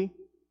eyes to see?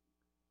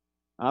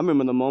 I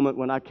remember the moment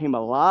when I came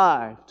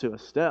alive to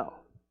Estelle.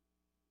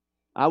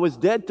 I was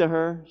dead to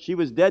her. She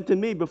was dead to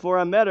me before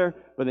I met her,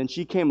 but then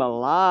she came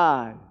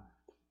alive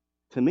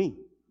to me.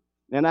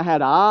 And I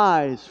had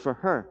eyes for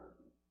her.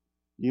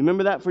 Do you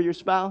remember that for your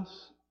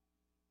spouse?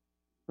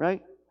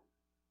 Right?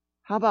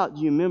 How about,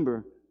 do you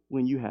remember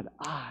when you had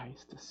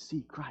eyes to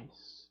see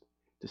Christ,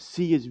 to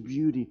see His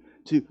beauty,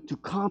 to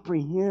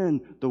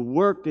comprehend the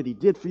work that He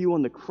did for you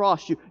on the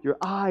cross? Your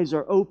eyes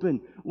are open.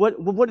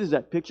 What is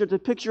that picture? It's a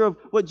picture of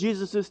what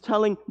Jesus is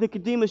telling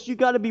Nicodemus. You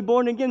got to be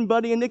born again,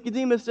 buddy. And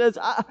Nicodemus says,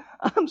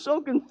 I'm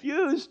so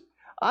confused.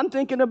 I'm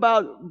thinking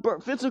about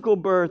physical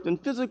birth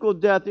and physical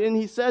death. And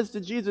he says to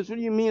Jesus, what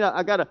do you mean?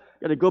 I got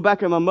to go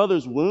back in my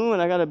mother's womb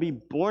and I got to be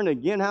born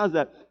again? How is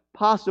that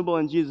possible?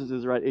 And Jesus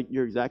is right.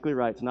 You're exactly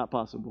right. It's not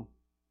possible.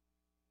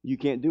 You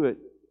can't do it.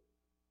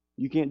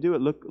 You can't do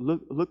it.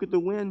 Look at the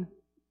wind.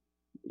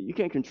 You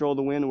can't control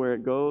the wind, where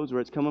it goes, where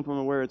it's coming from,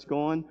 or where it's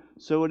going.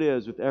 So it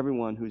is with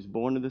everyone who's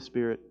born of the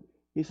Spirit.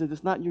 He says,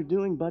 it's not your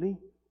doing, buddy.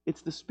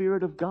 It's the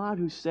Spirit of God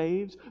who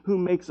saves, who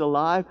makes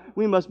alive.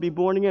 We must be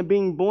born again.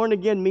 Being born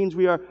again means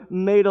we are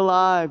made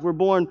alive. We're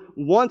born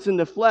once in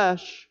the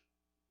flesh,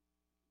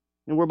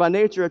 and we're by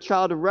nature a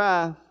child of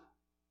wrath.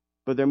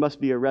 but there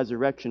must be a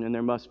resurrection and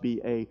there must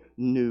be a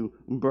new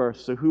birth.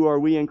 So who are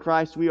we in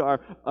Christ? We are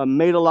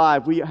made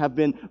alive. We have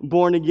been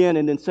born again.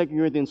 And then 2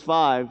 Corinthians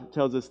 5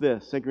 tells us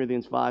this, 2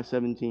 Corinthians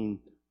 5:17.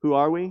 Who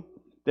are we?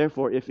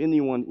 Therefore, if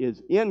anyone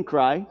is in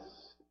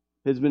Christ,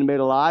 has been made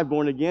alive,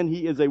 born again,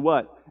 he is a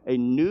what? A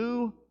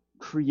new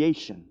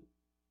creation.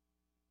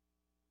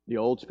 The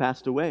old's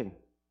passed away.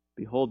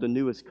 Behold, the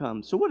new has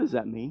come. So what does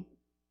that mean?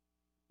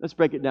 Let's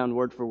break it down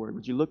word for word.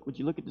 Would you look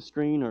at the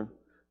screen, or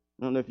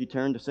I don't know if you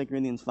turn to 2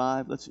 Corinthians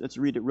 5. Let's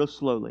read it real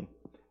slowly.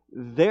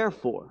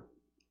 Therefore,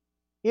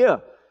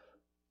 if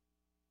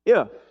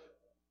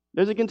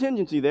there's a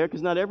contingency there,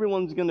 because not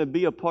everyone's going to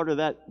be a part of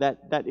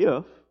that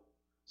if.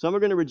 Some are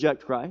going to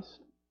reject Christ.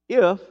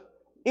 If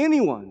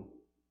anyone,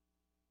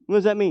 what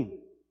does that mean?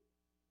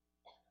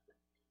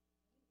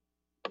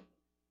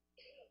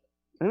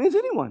 That means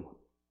anyone.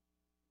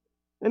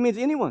 That means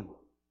anyone.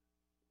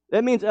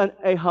 That means a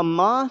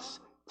Hamas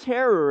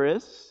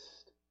terrorist,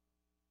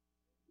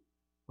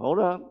 hold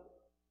up,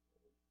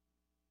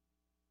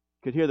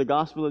 could hear the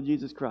gospel of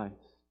Jesus Christ,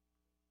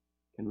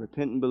 can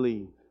repent and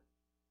believe,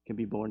 can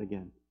be born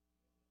again.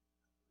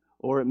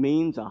 Or it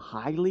means a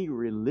highly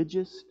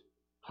religious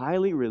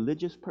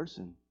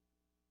person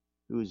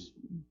who is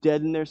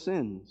dead in their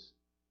sins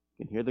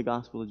can hear the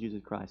gospel of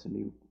Jesus Christ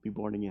and be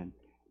born again.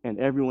 And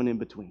everyone in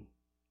between.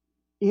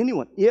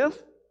 Anyone. If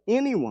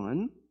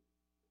anyone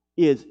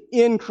is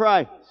in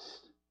Christ,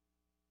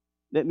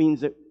 that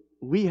means that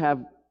we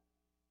have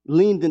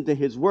leaned into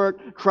His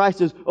work. Christ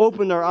has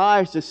opened our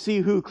eyes to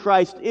see who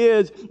Christ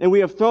is, and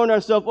we have thrown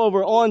ourselves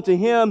over onto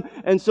Him,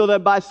 and so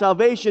that by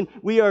salvation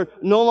we are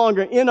no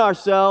longer in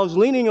ourselves,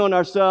 leaning on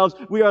ourselves.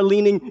 We are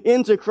leaning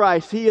into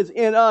Christ. He is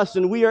in us,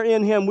 and we are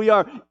in Him. We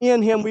are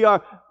in Him. We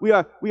are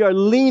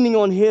leaning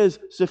on His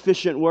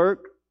sufficient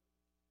work,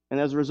 and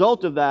as a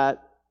result of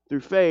that,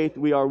 through faith,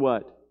 we are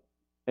what?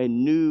 A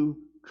new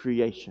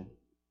creation.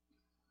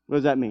 What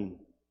does that mean?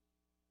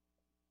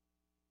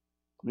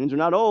 It means we're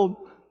not old.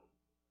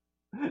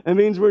 It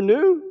means we're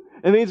new.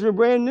 It means we're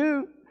brand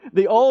new.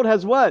 The old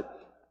has what?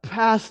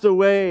 Passed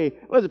away.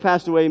 What does it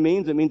passed away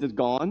mean? It means it's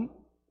gone.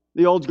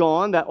 The old's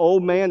gone. That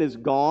old man is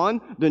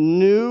gone. The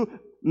new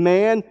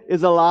man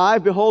is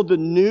alive. Behold, the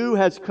new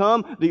has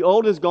come. The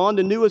old is gone.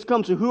 The new has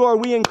come. So who are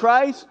we in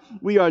Christ?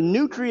 We are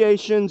new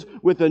creations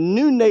with a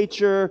new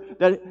nature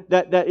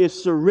that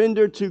is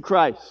surrendered to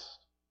Christ.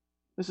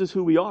 This is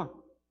who we are.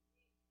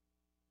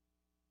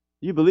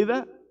 Do you believe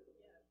that?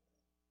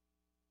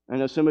 I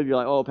know some of you are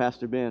like, oh,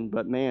 Pastor Ben,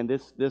 but man,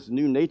 this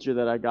new nature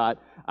that I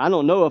got, I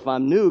don't know if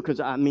I'm new,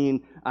 because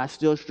I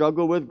still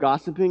struggle with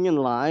gossiping and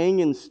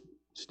lying and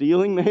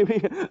stealing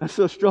maybe. I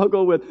still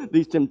struggle with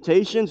these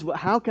temptations.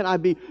 How can I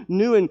be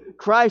new in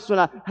Christ when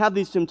I have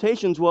these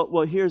temptations?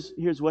 Well,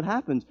 here's what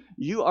happens.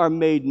 You are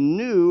made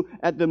new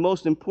at the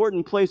most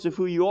important place of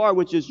who you are,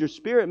 which is your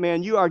spirit,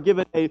 man. You are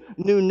given a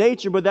new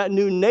nature, but that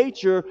new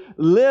nature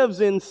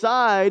lives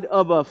inside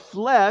of a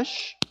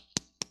flesh,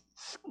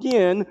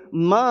 skin,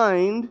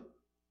 mind,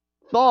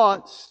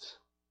 thoughts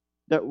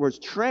that was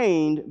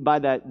trained by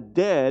that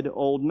dead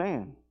old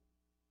man.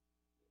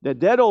 That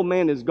dead old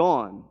man is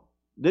gone.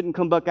 Didn't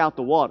come back out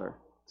the water.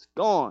 It's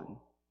gone.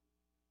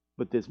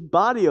 But this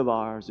body of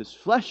ours, this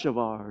flesh of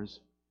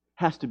ours,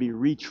 has to be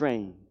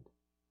retrained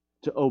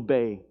to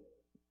obey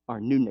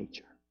our new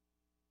nature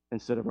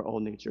instead of our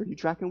old nature. Are you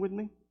tracking with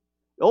me?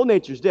 The old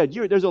nature's dead.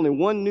 There's only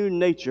one new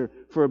nature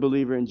for a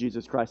believer in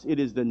Jesus Christ. It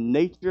is the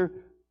nature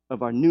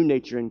of our new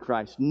nature in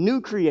Christ.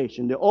 New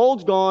creation. The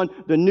old's gone,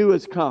 the new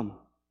has come.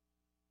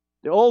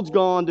 The old's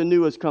gone, the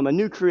new has come. A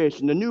new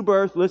creation. The new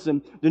birth,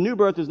 listen, the new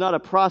birth is not a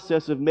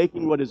process of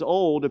making what is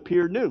old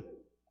appear new.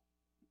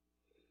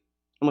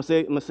 I'm going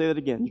to say that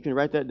again. You can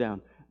write that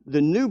down.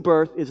 The new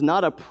birth is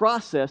not a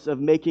process of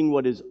making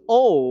what is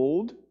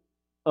old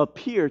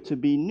appear to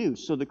be new.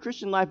 So the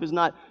Christian life is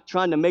not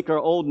trying to make our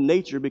old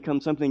nature become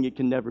something it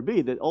can never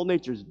be. The old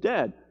nature is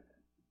dead.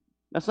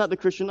 That's not the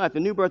Christian life. The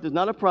new birth is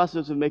not a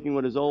process of making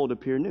what is old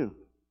appear new.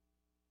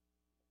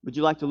 Would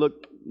you like to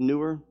look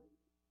newer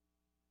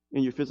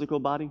in your physical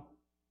body?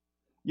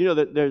 You know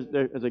that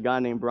there's a guy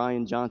named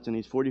Brian Johnson.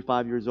 He's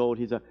 45 years old.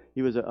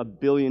 He was a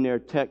billionaire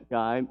tech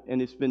guy,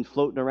 and it's been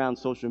floating around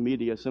social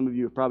media. Some of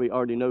you probably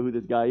already know who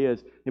this guy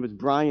is. It was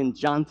Brian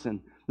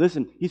Johnson.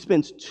 Listen, he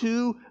spends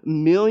 $2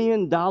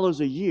 million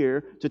a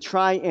year to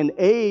try and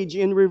age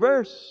in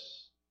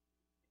reverse.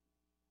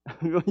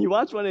 When you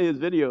watch one of his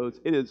videos,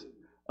 it is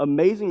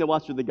amazing to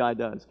watch what the guy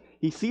does.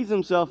 He sees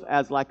himself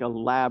as like a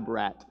lab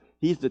rat.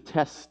 He's the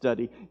test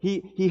study.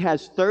 He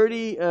has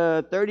 30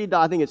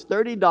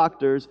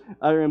 doctors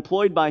that are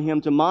employed by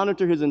him to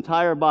monitor his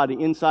entire body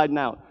inside and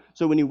out.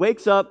 So when he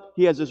wakes up,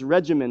 he has this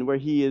regimen where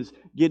he is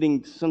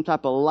getting some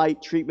type of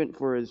light treatment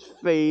for his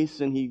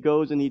face, and he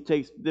goes and he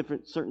takes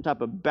certain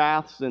type of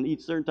baths and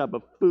eats certain type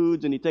of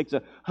foods, and he takes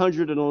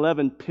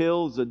 111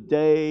 pills a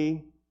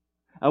day.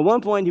 At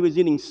one point, he was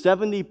eating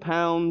 70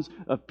 pounds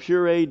of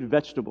pureed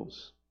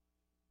vegetables.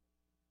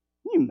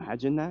 Can you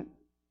imagine that?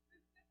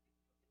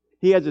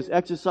 He has this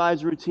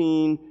exercise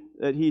routine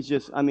that it's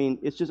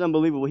just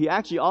unbelievable. He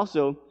actually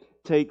also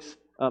takes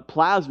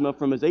plasma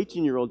from his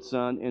 18-year-old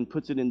son and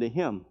puts it into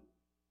him.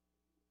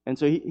 And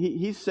so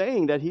he's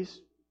saying that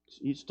he's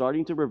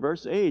starting to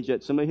reverse age,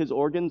 that some of his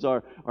organs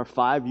are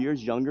 5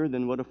 years younger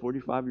than what a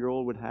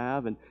 45-year-old would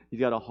have, and he's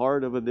got a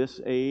heart of this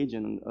age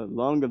and a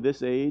lung of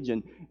this age,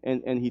 and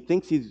he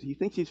thinks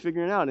he's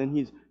figuring it out, and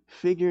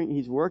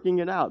he's working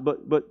it out.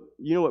 But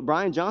you know what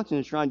Brian Johnson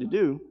is trying to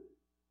do?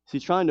 Is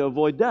he's trying to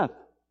avoid death.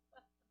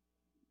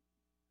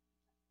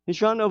 He's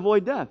trying to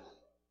avoid death.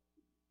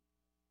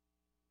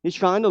 He's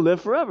trying to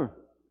live forever.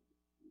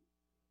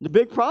 The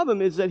big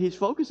problem is that he's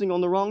focusing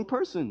on the wrong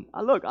person.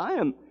 Look,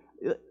 I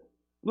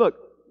want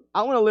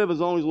to live as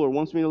long as the Lord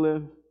wants me to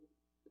live.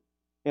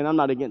 And I'm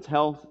not against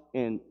health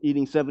and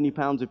eating 70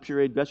 pounds of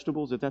pureed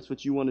vegetables, if that's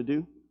what you want to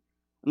do.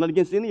 I'm not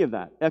against any of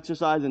that.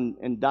 Exercise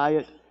and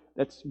diet,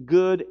 that's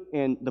good.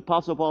 And the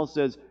Apostle Paul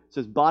says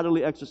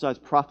bodily exercise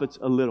profits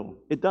a little.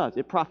 It does.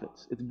 It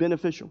profits. It's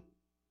beneficial.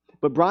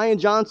 But Brian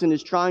Johnson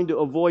is trying to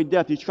avoid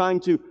death. He's trying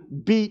to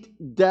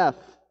beat death.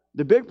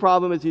 The big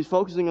problem is he's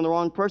focusing on the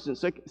wrong person.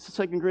 2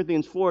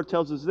 Corinthians 4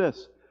 tells us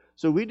this.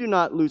 So we do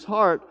not lose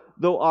heart,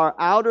 though our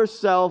outer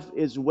self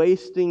is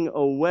wasting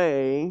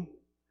away,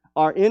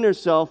 our inner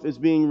self is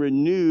being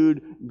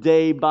renewed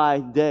day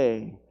by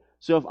day.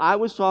 So if I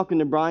was talking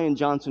to Brian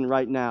Johnson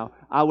right now,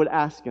 I would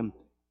ask him,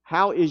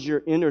 how is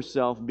your inner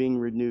self being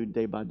renewed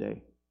day by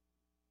day?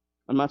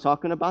 I'm not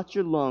talking about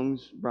your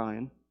lungs,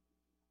 Brian,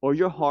 or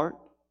your heart,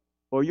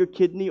 or your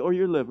kidney, or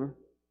your liver.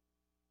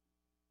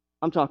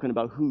 I'm talking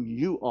about who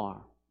you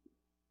are.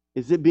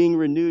 Is it being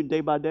renewed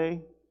day by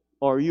day?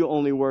 Or are you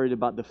only worried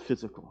about the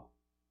physical?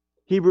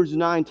 Hebrews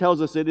 9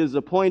 tells us it is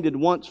appointed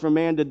once for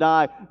man to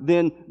die,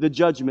 then the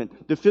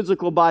judgment. The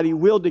physical body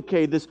will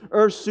decay. This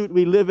earth suit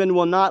we live in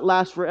will not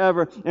last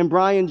forever. And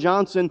Brian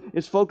Johnson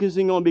is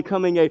focusing on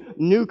becoming a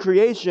new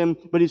creation,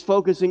 but he's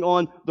focusing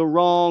on the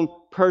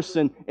wrong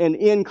person. And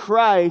in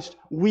Christ,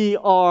 we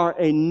are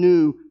a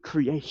new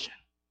creation.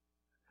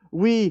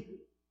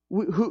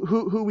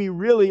 Who we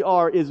really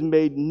are is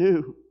made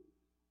new.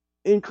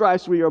 In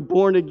Christ we are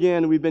born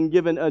again. We've been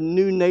given a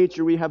new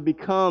nature. We have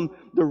become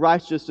the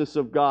righteousness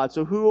of God.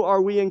 So who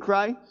are we in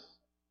Christ?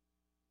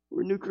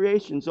 We're new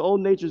creations. The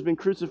old nature has been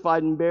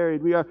crucified and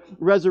buried. We are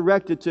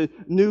resurrected to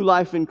new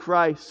life in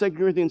Christ. 2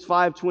 Corinthians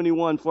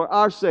 5:21, for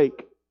our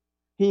sake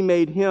He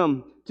made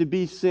Him to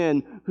be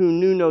sin who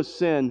knew no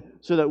sin,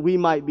 so that we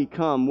might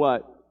become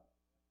what?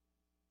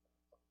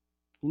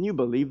 Can you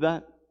believe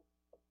that?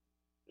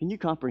 Can you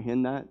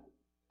comprehend that?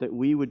 That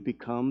we would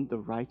become the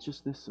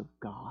righteousness of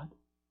God?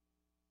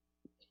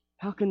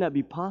 How can that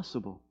be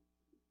possible?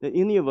 That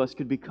any of us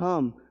could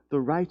become the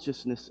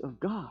righteousness of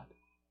God?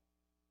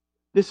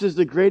 This is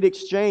the great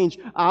exchange,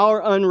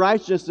 our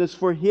unrighteousness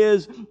for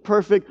His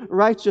perfect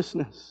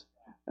righteousness.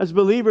 As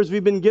believers,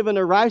 we've been given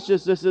a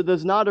righteousness that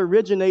does not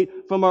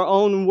originate from our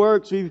own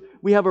works.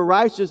 We have a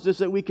righteousness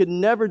that we could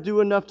never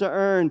do enough to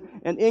earn.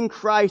 And in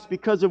Christ,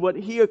 because of what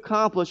He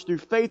accomplished through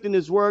faith in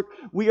His work,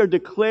 we are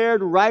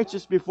declared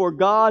righteous before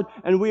God,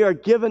 and we are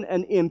given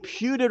an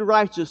imputed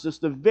righteousness.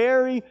 The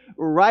very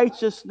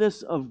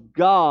righteousness of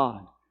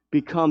God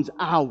becomes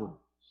ours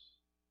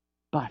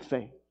by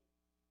faith.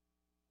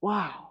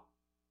 Wow.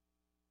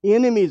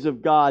 Enemies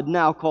of God,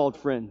 now called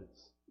friends.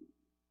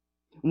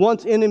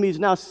 Once enemies,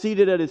 now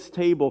seated at His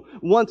table.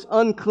 Once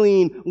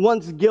unclean,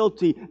 once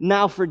guilty,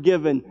 now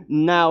forgiven,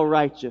 now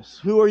righteous.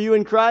 Who are you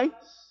in Christ?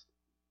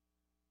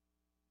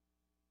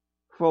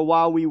 For a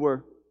while we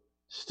were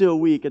still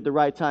weak, at the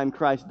right time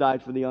Christ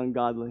died for the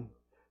ungodly.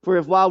 For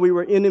if while we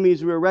were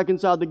enemies we were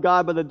reconciled to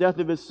God by the death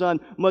of His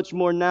Son, much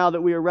more now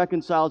that we are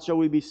reconciled shall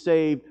we be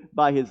saved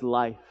by His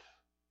life.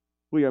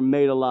 We are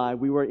made alive.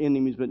 We were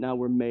enemies, but now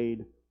we're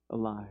made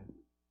alive.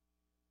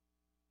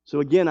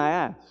 So again I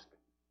ask,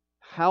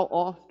 how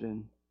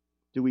often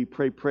do we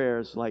pray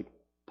prayers like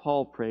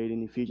Paul prayed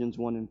in Ephesians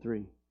 1 and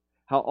 3?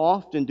 How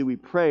often do we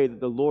pray that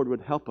the Lord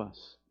would help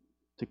us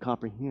to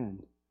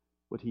comprehend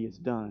what He has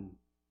done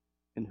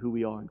and who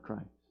we are in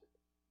Christ?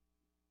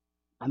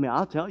 I mean,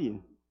 I'll tell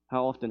you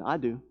how often I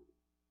do.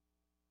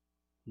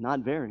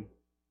 Not very.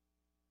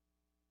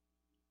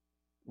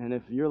 And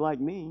if you're like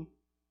me,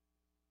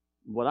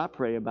 what I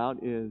pray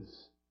about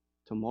is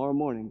tomorrow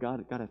morning,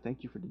 God, I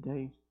thank You for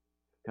today.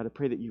 God, I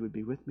pray that You would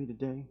be with me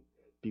today.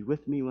 Be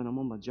with me when I'm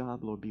on my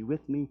job, Lord. Be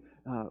with me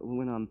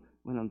when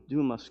I'm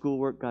doing my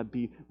schoolwork. God,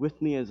 be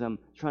with me as I'm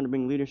trying to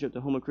bring leadership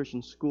to Houma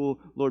Christian School.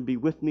 Lord, be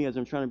with me as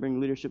I'm trying to bring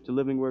leadership to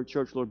Living Word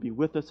Church. Lord, be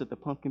with us at the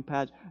pumpkin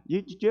patch.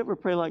 Did you ever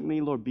pray like me?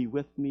 Lord, be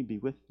with me, be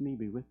with me,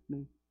 be with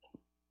me.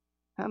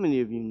 How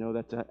many of you know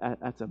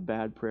that's a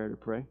bad prayer to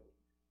pray?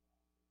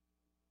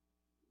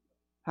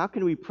 How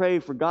can we pray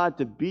for God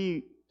to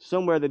be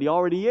somewhere that He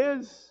already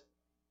is?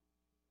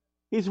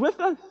 He's with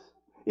us.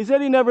 He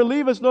said He never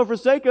leave us nor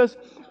forsake us.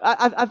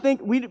 I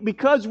think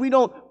because we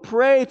don't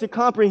pray to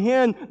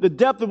comprehend the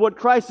depth of what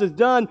Christ has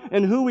done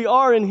and who we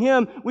are in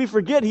Him, we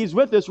forget He's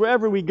with us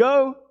wherever we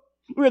go.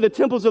 We are the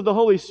temples of the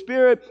Holy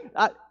Spirit.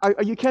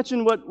 Are you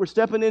catching what we're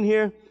stepping in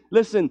here?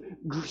 Listen,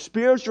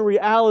 spiritual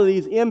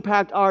realities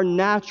impact our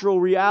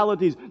natural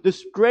realities. The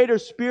greater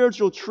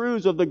spiritual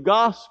truths of the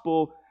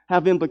gospel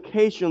have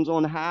implications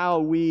on how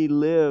we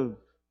live.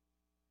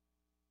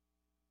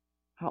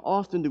 How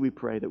often do we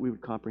pray that we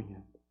would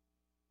comprehend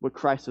what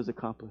Christ has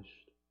accomplished?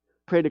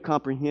 Pray to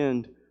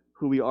comprehend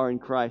who we are in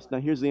Christ. Now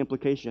here's the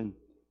implication.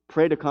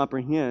 Pray to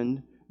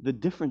comprehend the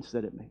difference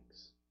that it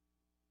makes.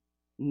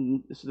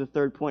 And this is the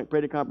third point. Pray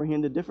to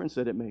comprehend the difference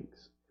that it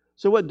makes.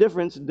 So what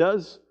difference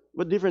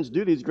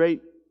do these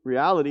great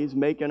realities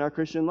make in our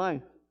Christian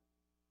life?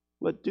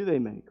 What do they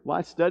make?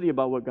 Why study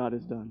about what God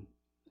has done?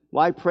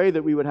 Why pray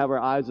that we would have our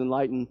eyes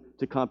enlightened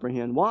to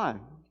comprehend? Why?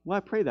 Why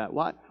pray that?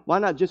 Why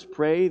not just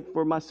pray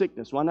for my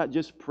sickness? Why not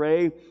just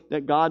pray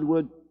that God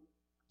would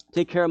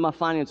take care of my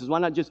finances? Why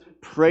not just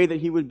pray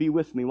that He would be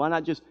with me? Why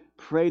not just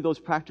pray those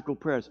practical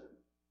prayers?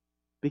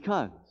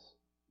 Because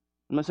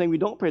I'm not saying we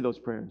don't pray those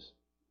prayers.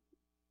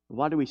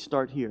 Why do we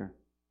start here?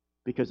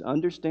 Because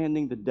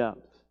understanding the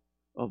depth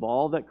of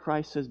all that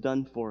Christ has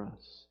done for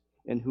us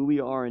and who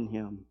we are in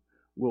Him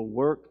will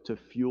work to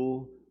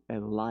fuel a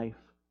life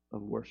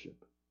of worship.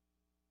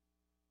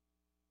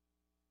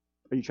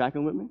 Are you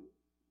tracking with me?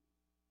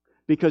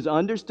 Because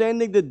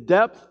understanding the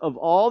depth of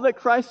all that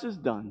Christ has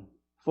done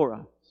for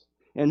us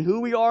and who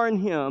we are in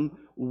Him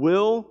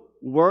will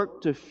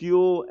work to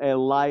fuel a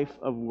life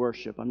of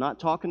worship. I'm not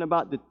talking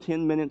about the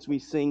 10 minutes we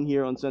sing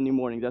here on Sunday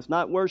morning. That's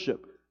not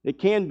worship. It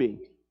can be.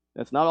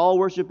 That's not all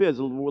worship is.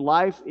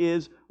 Life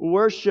is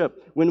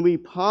worship. When we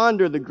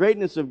ponder the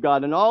greatness of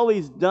God and all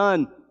He's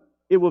done,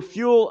 it will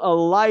fuel a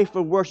life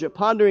of worship.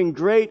 Pondering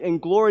great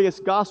and glorious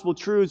gospel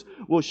truths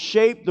will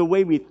shape the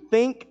way we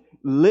think,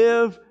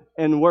 live,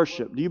 and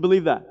worship. Do you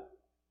believe that?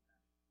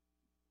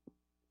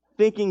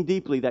 Thinking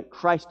deeply that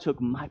Christ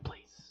took my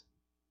place.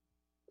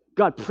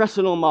 God pressed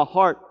it on my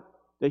heart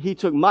that He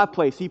took my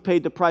place. He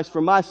paid the price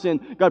for my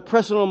sin. God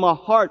pressed it on my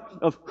heart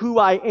of who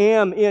I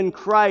am in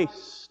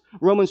Christ.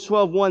 Romans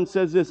 12:1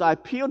 says this, I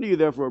appeal to you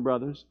therefore,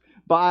 brothers,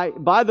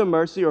 by the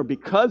mercy or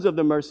because of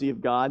the mercy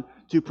of God,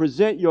 to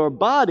present your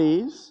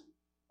bodies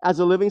as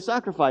a living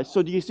sacrifice.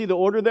 So do you see the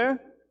order there?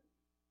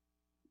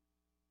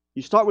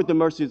 You start with the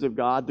mercies of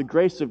God, the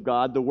grace of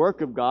God, the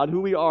work of God,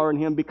 who we are in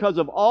Him. Because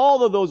of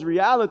all of those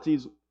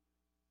realities,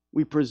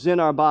 we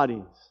present our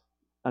bodies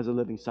as a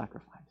living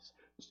sacrifice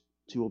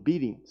to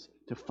obedience,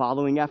 to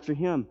following after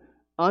Him.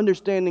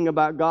 Understanding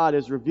about God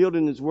as revealed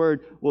in His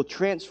Word will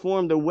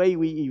transform the way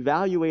we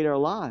evaluate our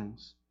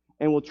lives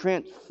and will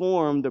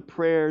transform the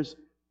prayers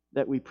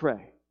that we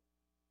pray.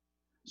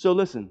 So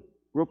listen,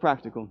 real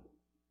practical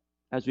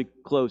as we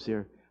close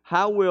here.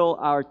 How will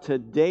our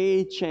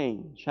today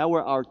change? How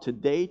will our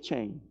today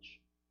change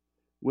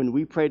when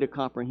we pray to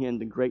comprehend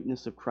the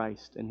greatness of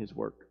Christ and His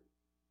work?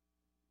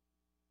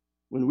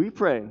 When we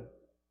pray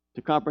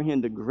to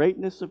comprehend the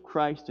greatness of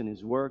Christ and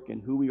His work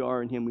and who we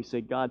are in Him, we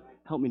say, God,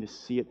 help me to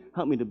see it.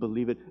 Help me to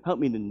believe it. Help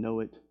me to know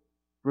it.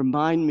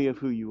 Remind me of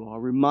who You are.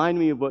 Remind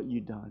me of what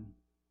You've done.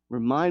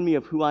 Remind me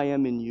of who I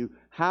am in You.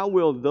 How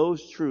will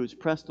those truths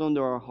pressed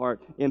onto our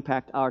heart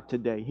impact our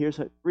today? Here's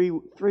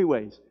three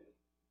ways.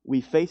 We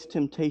face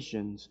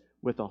temptations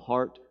with a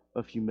heart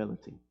of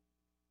humility.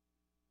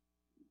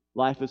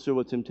 Life is filled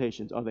with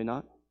temptations, are they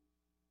not?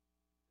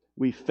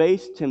 We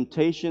face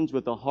temptations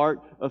with a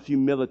heart of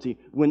humility.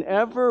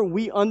 Whenever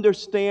we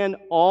understand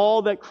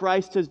all that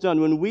Christ has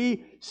done, when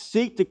we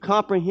seek to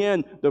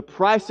comprehend the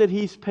price that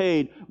He's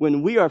paid,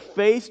 when we are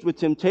faced with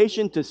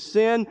temptation to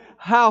sin,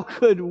 how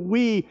could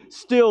we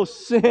still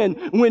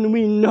sin when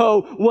we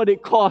know what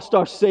it cost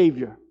our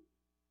Savior?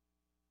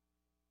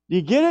 Do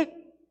you get it?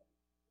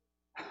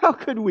 How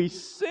could we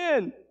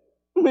sin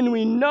when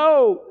we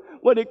know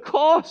what it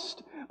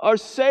cost our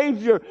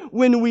Savior?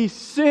 When we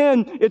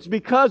sin, it's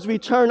because we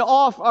turn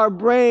off our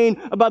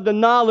brain about the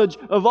knowledge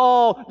of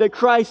all that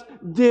Christ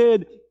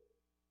did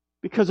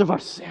because of our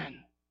sin.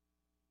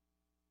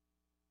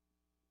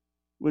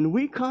 When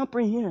we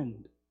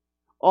comprehend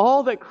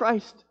all that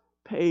Christ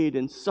paid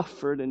and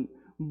suffered and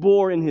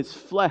bore in His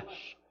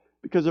flesh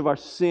because of our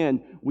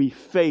sin, we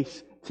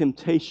face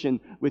temptation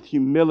with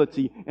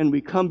humility, and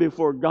we come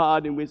before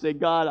God and we say,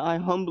 God, I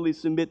humbly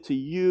submit to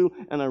You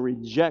and I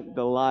reject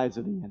the lies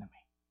of the enemy.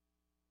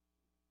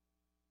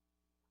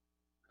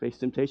 Face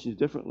temptations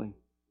differently.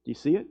 Do you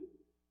see it?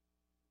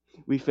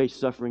 We face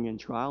suffering and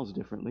trials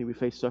differently. We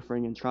face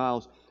suffering and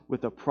trials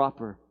with a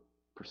proper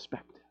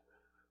perspective.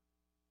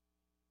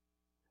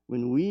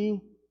 When we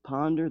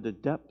ponder the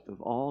depth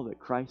of all that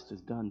Christ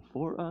has done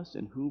for us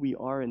and who we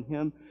are in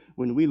Him,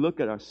 when we look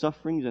at our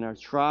sufferings and our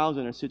trials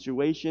and our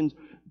situations,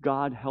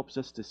 God helps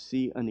us to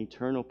see an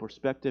eternal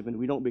perspective, and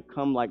we don't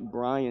become like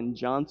Brian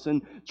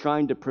Johnson,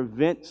 trying to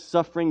prevent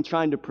suffering,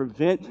 trying to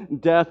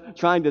prevent death,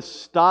 trying to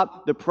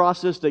stop the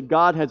process that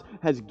God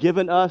has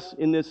given us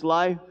in this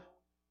life.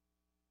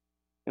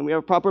 And we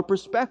have a proper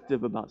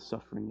perspective about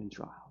suffering and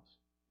trials.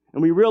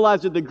 And we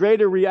realize that the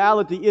greater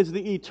reality is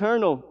the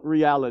eternal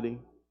reality.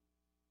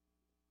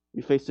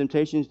 We face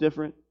temptations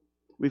different.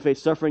 We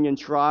face suffering and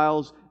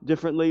trials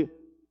differently.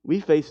 We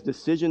face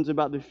decisions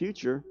about the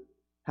future.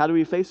 How do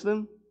we face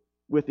them?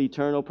 With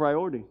eternal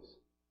priorities.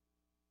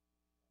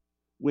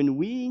 When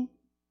we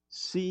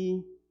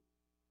see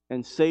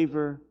and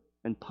savor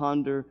and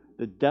ponder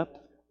the depth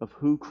of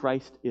who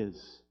Christ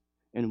is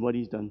and what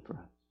He's done for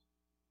us.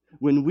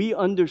 When we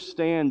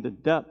understand the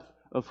depth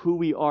of who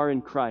we are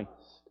in Christ,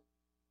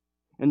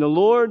 and the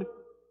Lord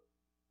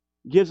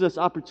gives us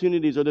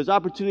opportunities, or there's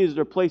opportunities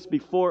that are placed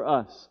before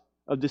us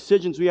of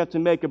decisions we have to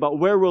make about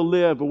where we'll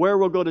live, or where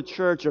we'll go to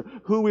church, or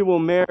who we will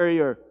marry,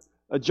 or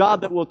a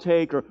job that we'll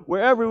take, or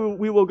wherever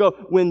we will go.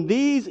 When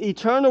these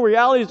eternal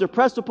realities are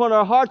pressed upon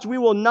our hearts, we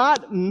will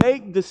not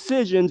make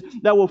decisions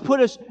that will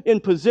put us in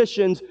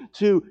positions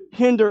to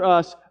hinder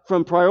us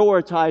from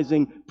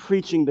prioritizing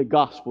preaching the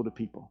gospel to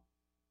people.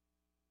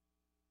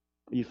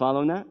 Are you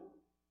following that?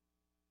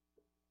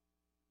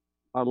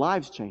 Our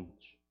lives change.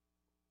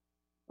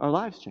 Our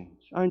lives change.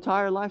 Our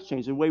entire lives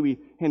change. The way we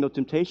handle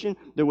temptation,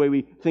 the way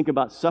we think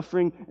about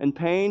suffering and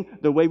pain,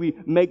 the way we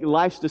make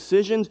life's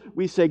decisions.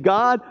 We say,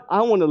 God,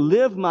 I want to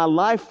live my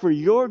life for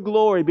your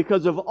glory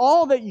because of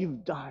all that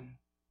you've done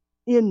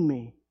in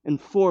me and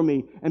for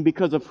me, and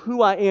because of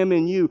who I am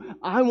in you.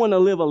 I want to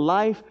live a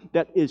life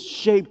that is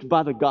shaped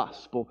by the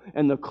gospel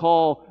and the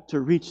call to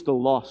reach the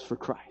lost for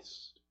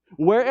Christ.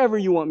 Wherever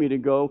you want me to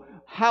go,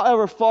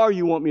 however far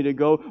you want me to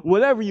go,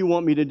 whatever you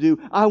want me to do,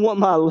 I want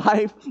my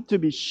life to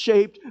be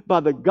shaped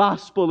by the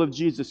gospel of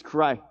Jesus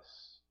Christ.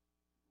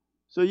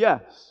 So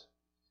yes,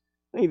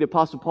 I think the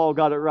Apostle Paul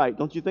got it right.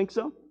 Don't you think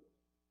so?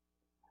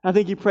 I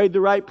think he prayed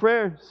the right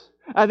prayers.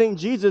 I think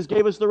Jesus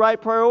gave us the right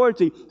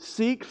priority.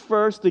 Seek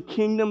first the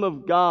kingdom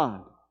of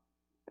God.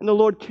 And the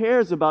Lord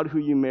cares about who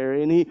you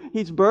marry. And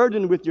He's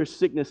burdened with your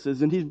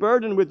sicknesses. And He's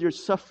burdened with your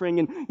suffering.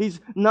 And He's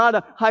not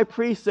a high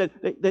priest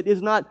that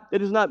is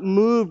not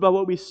moved by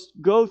what we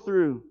go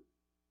through.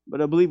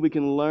 But I believe we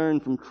can learn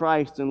from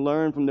Christ and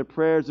learn from the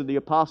prayers of the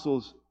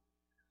apostles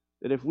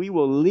that if we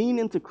will lean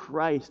into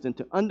Christ and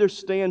to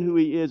understand who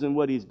He is and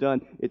what He's done,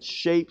 it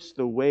shapes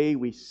the way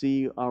we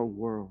see our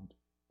world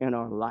and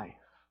our life.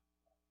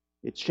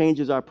 It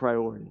changes our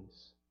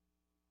priorities.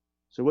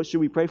 So what should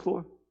we pray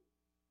for?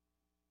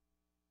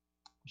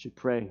 We should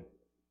pray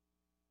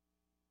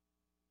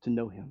to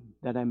know Him,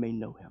 that I may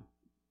know Him.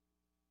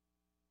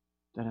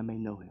 That I may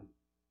know Him.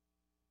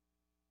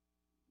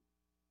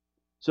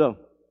 So,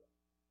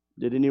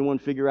 did anyone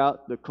figure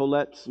out the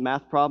Colette's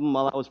math problem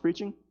while I was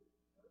preaching?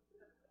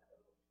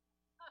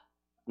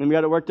 Anybody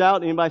got it worked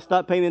out? Anybody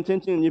stopped paying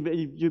attention and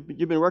you've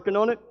been working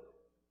on it?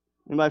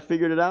 Anybody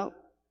figured it out?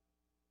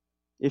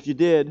 If you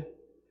did,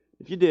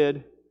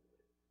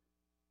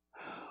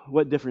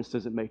 what difference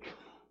does it make?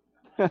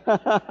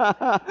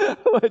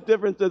 What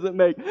difference does it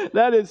make?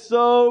 That is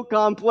so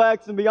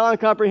complex and beyond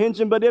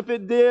comprehension, but if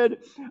it did,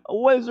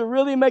 what does it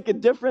really make a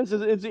difference?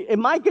 It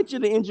might get you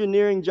the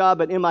engineering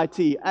job at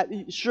MIT,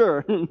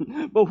 sure,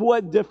 but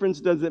what difference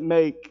does it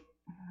make?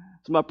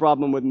 It's my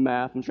problem with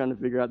math. I'm trying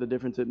to figure out the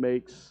difference it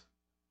makes.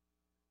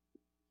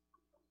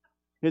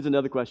 Here's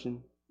another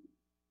question.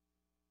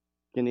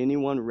 Can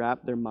anyone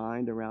wrap their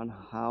mind around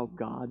how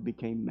God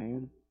became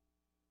man?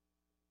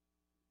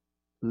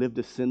 Lived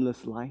a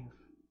sinless life?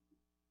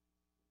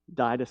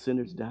 Died a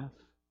sinner's death,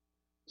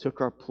 took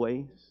our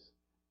place,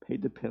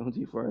 paid the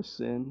penalty for our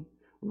sin,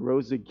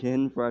 rose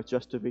again for our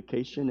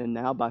justification, and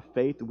now by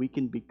faith we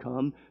can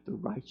become the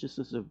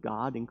righteousness of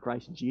God in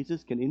Christ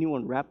Jesus. Can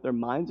anyone wrap their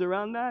minds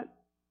around that?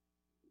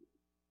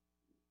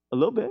 A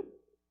little bit.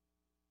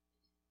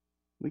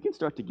 We can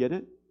start to get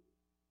it.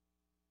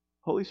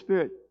 Holy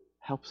Spirit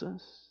helps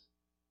us.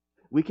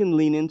 We can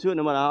lean into it.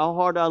 No matter how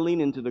hard I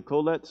lean into the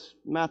Colette's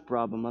math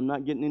problem, I'm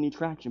not getting any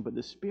traction, but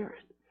the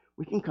Spirit,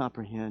 we can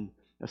comprehend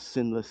a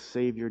sinless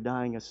Savior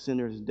dying a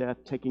sinner's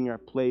death, taking our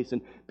place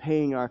and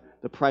paying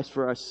the price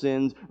for our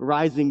sins,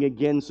 rising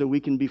again so we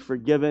can be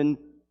forgiven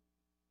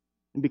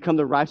and become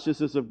the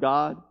righteousness of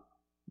God.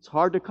 It's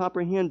hard to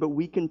comprehend, but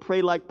we can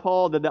pray like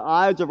Paul that the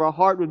eyes of our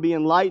heart would be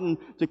enlightened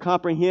to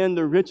comprehend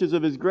the riches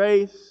of His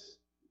grace.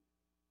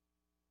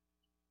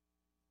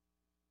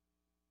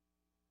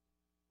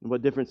 And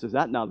what difference does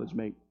that knowledge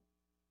make?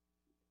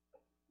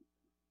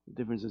 What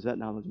difference does that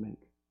knowledge make?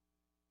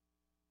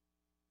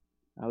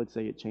 I would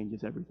say it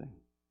changes everything.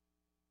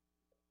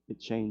 It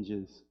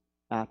changes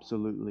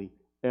absolutely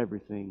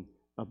everything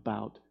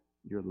about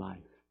your life.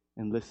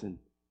 And listen,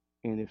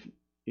 and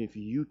if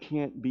you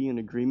can't be in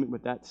agreement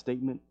with that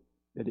statement,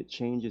 that it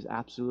changes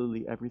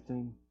absolutely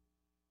everything,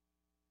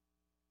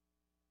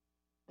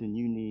 then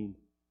you need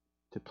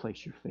to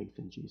place your faith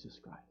in Jesus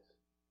Christ.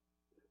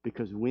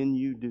 Because when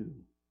you do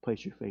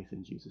place your faith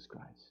in Jesus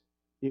Christ,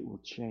 it will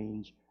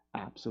change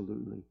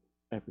absolutely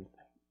everything.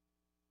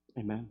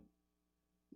 Amen.